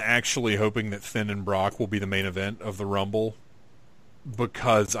am actually hoping that Finn and Brock will be the main event of the Rumble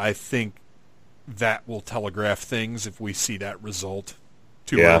because I think that will telegraph things if we see that result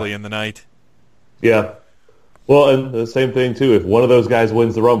too early in the night. Yeah. Well, and the same thing, too. If one of those guys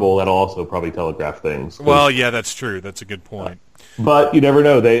wins the Rumble, that'll also probably telegraph things. Well, yeah, that's true. That's a good point. But you never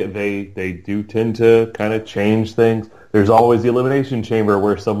know. They do tend to kind of change things. There's always the Elimination Chamber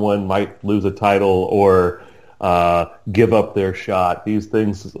where someone might lose a title or give up their shot. These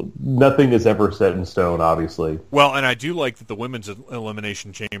things, nothing is ever set in stone, obviously. Well, and I do like that the Women's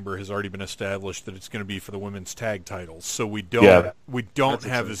Elimination Chamber has already been established that it's going to be for the women's tag titles. So we don't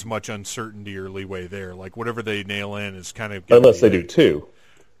have as much uncertainty or leeway there. Like whatever they nail in is kind of... Unless they do 2.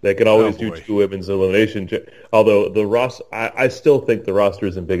 They can always do 2 women's elimination. Although the roster, I still think the roster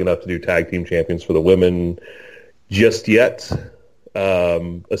isn't big enough to do tag team champions for the women just yet,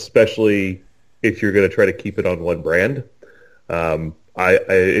 especially if you're going to try to keep it on one brand.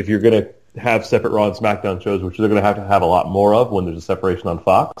 If you're going to have separate Raw and SmackDown shows, which they're going to have a lot more of when there's a separation on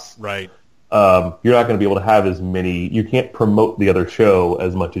Fox, right? You're not going to be able to have as many. You can't promote the other show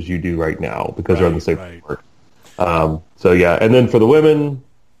as much as you do right now because they're on the same network. So yeah, and then for the women,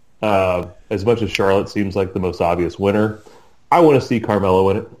 as much as Charlotte seems like the most obvious winner, I want to see Carmella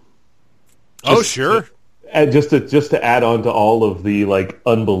win it. Sure. And just to add on to all of the like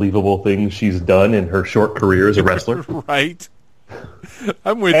unbelievable things she's done in her short career as a wrestler. Right.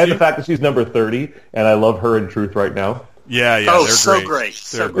 I'm with you. And the fact that she's number 30, and I love her in Truth right now. Yeah. Oh, they're so great. great.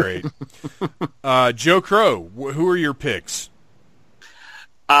 They're great. Joe Crow, who are your picks?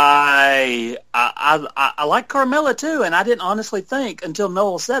 I like Carmella too, and I didn't honestly think until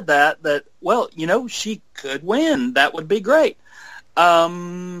Noel said that well, she could win. That would be great.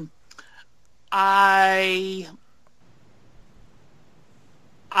 The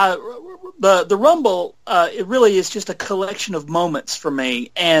Rumble, it really is just a collection of moments for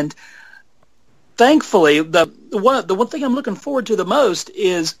me, and thankfully, the one thing I'm looking forward to the most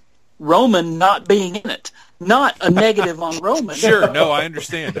is Roman not being in it. not a negative on Roman. Sure, no, I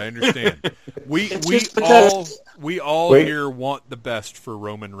understand. We just because- all here want the best for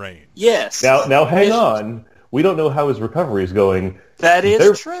Roman Reigns. Yes. Now hang on. We don't know how his recovery is going. That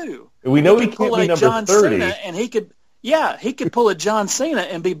is true. We know he could can't pull be a number John 30. Cena, and he could pull a John Cena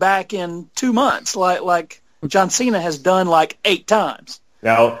and be back in 2 months, like John Cena has done like 8 times.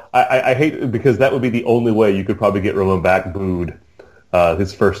 Now, I hate because that would be the only way you could probably get Roman back booed.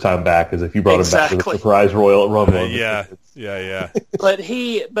 His first time back is if you brought him back to the surprise Royal Rumble. Yeah. But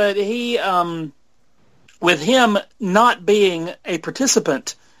he, with him not being a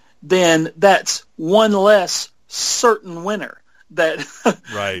participant, then that's one less certain winner.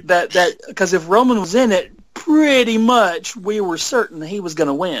 Right. That because if Roman was in it, pretty much we were certain he was going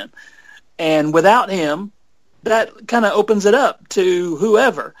to win, and without him, that kind of opens it up to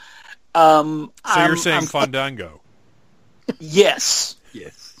whoever. So you're saying Fandango? Yes.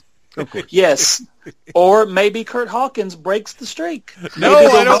 Yes. Yes. Or maybe Kurt Hawkins breaks the streak. No,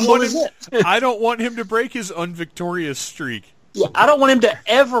 Maybe the I don't Rumble want is him. it. I don't want him to break his unvictorious streak. Yeah, I don't want him to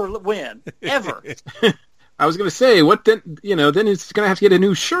ever win. Ever. I was going to say, what then? Then he's going to have to get a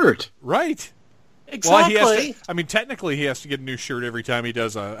new shirt. Right. Exactly. Well, he has to, technically he has to get a new shirt every time he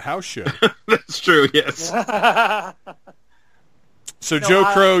does a house show. That's true. Yes. So, Joe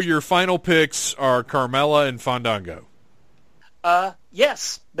Crow, your final picks are Carmella and Fandango.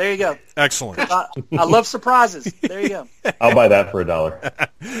 Yes. There you go. Excellent. I love surprises. There you go. I'll buy that for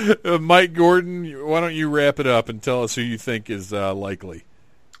 $1. Mike Gordon, why don't you wrap it up and tell us who you think is likely?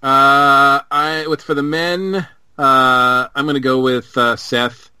 For the men, I'm going to go with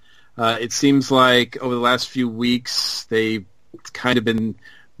Seth. It seems like over the last few weeks they've kind of been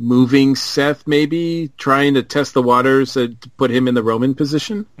moving Seth, maybe trying to test the waters to put him in the Roman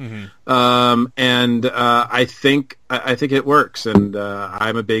position. Mm-hmm. And I think it works. And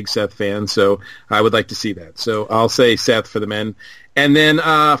I'm a big Seth fan, so I would like to see that. So I'll say Seth for the men, and then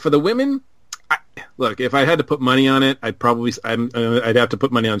for the women. Look, if I had to put money on it, I'd have to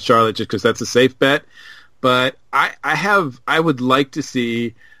put money on Charlotte just because that's a safe bet. But I would like to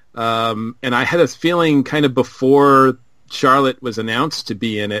see, and I had this feeling kind of before Charlotte was announced to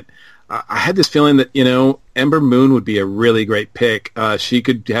be in it. I had this feeling that Ember Moon would be a really great pick. She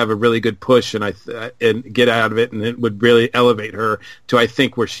could have a really good push and get out of it, and it would really elevate her to I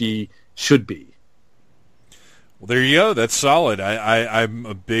think where she should be. Well, there you go. That's solid. I'm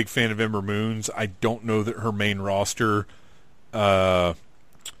a big fan of Ember Moon's. I don't know that her main roster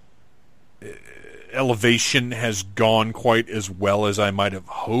elevation has gone quite as well as I might have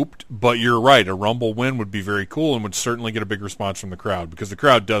hoped, but you're right. A Rumble win would be very cool and would certainly get a big response from the crowd because the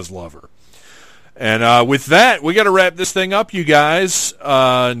crowd does love her. And with that, we got to wrap this thing up, you guys.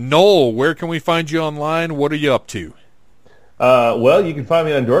 Noel, where can we find you online? What are you up to? Well, you can find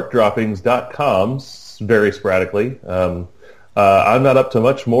me on dorkdroppings.com very sporadically. I'm not up to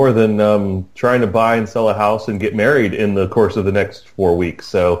much more than trying to buy and sell a house and get married in the course of the next 4 weeks.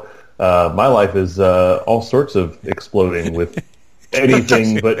 So my life is all sorts of exploding with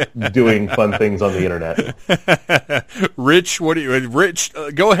anything but doing fun things on the internet. Rich, Rich,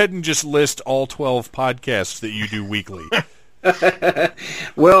 go ahead and just list all 12 podcasts that you do weekly.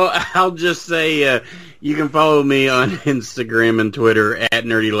 Well, I'll just say you can follow me on Instagram and Twitter at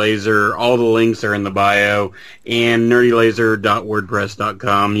NerdyLaser. All the links are in the bio, and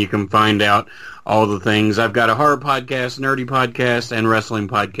nerdylaser.wordpress.com. You can find out all the things. I've got a horror podcast, nerdy podcast, and wrestling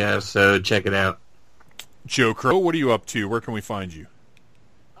podcast, so check it out. Joe Crow, what are you up to? Where can we find you?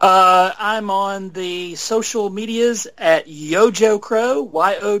 I'm on the social medias at Joe Crow,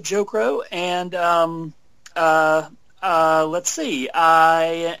 Y-O Joe Crow, and let's see,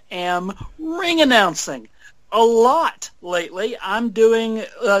 I am ring announcing a lot lately. I'm doing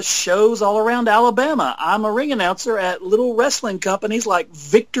shows all around Alabama. I'm a ring announcer at little wrestling companies like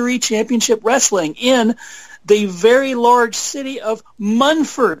Victory Championship Wrestling in the very large city of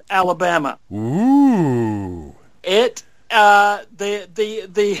Munford, Alabama. Ooh. It's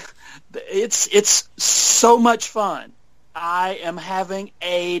so much fun. I am having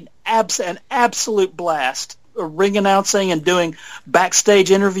an absolute blast ring announcing and doing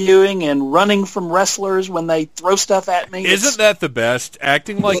backstage interviewing and running from wrestlers when they throw stuff at me. Isn't that the best?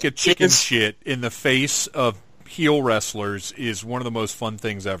 Acting like a chicken shit in the face of heel wrestlers is one of the most fun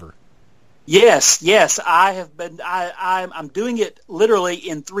things ever. Yes, I have been. I'm doing it literally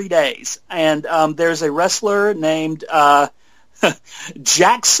in 3 days, and there's a wrestler named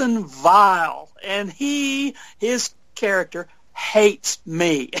Jackson Vile, and his character hates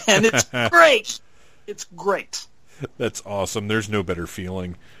me, and it's great. It's great. That's awesome. There's no better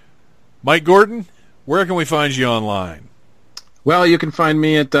feeling. Mike Gordon, where can we find you online? Well, you can find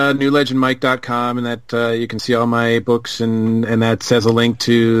me at newlegendmike.com, and that you can see all my books, and that says a link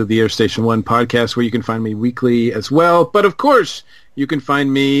to the Air Station 1 podcast, where you can find me weekly as well. But, of course, you can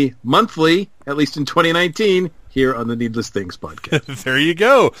find me monthly, at least in 2019, here on the Needless Things podcast. There you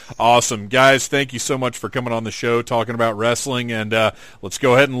go. Awesome. Guys, thank you so much for coming on the show, talking about wrestling, and let's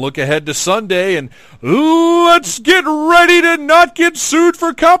go ahead and look ahead to Sunday, and let's get ready to not get sued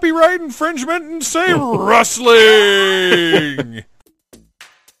for copyright infringement and say wrestling!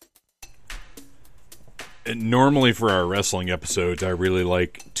 And normally for our wrestling episodes, I really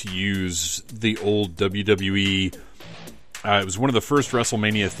like to use the old WWE. It was one of the first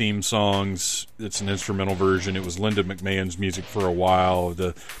WrestleMania theme songs. It's an instrumental version. It was Linda McMahon's music for a while.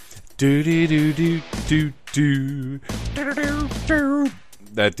 The do do do do do do do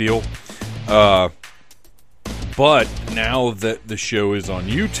that deal. But now that the show is on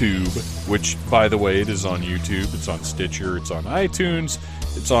YouTube, which, by the way, it is on YouTube. It's on Stitcher. It's on iTunes.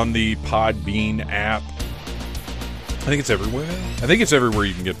 It's on the Podbean app. I think it's everywhere. I think it's everywhere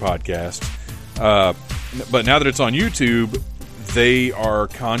you can get podcasts. But now that it's on YouTube, they are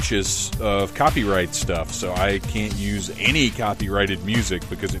conscious of copyright stuff, so I can't use any copyrighted music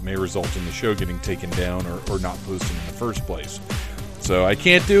because it may result in the show getting taken down or not posted in the first place. So I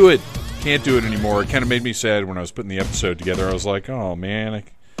can't do it. Can't do it anymore. It kind of made me sad when I was putting the episode together. I was like, oh man, I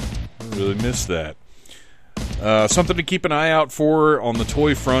really missed that. Something to keep an eye out for on the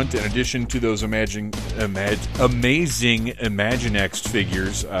toy front, in addition to those amazing Imaginext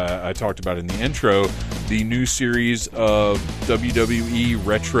figures I talked about in the intro, the new series of WWE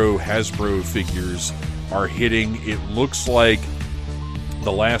Retro Hasbro figures are hitting. It looks like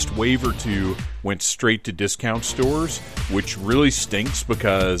the last wave or two went straight to discount stores, which really stinks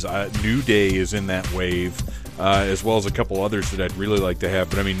because New Day is in that wave, as well as a couple others that I'd really like to have.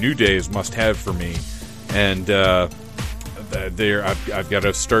 But I mean, New Day is must-have for me. And I've got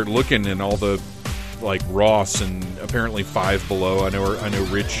to start looking in all the, like, Ross and apparently Five Below. I know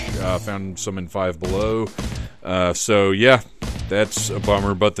Rich found some in Five Below. So yeah, that's a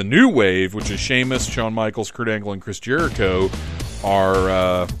bummer. But the new wave, which is Sheamus, Shawn Michaels, Kurt Angle, and Chris Jericho,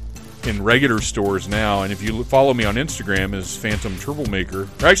 are in regular stores now. And if you follow me on Instagram as Phantom Troublemaker,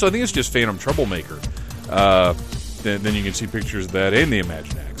 or actually I think it's just Phantom Troublemaker, then you can see pictures of that and the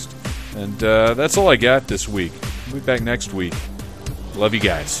Imaginext. And that's all I got this week. We'll be back next week. Love you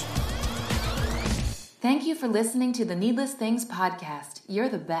guys. Thank you for listening to the Needless Things podcast. You're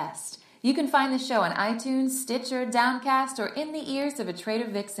the best. You can find the show on iTunes, Stitcher, Downcast, or in the ears of a Trader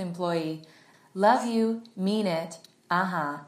Vic's employee. Love you. Mean it. Uh-huh.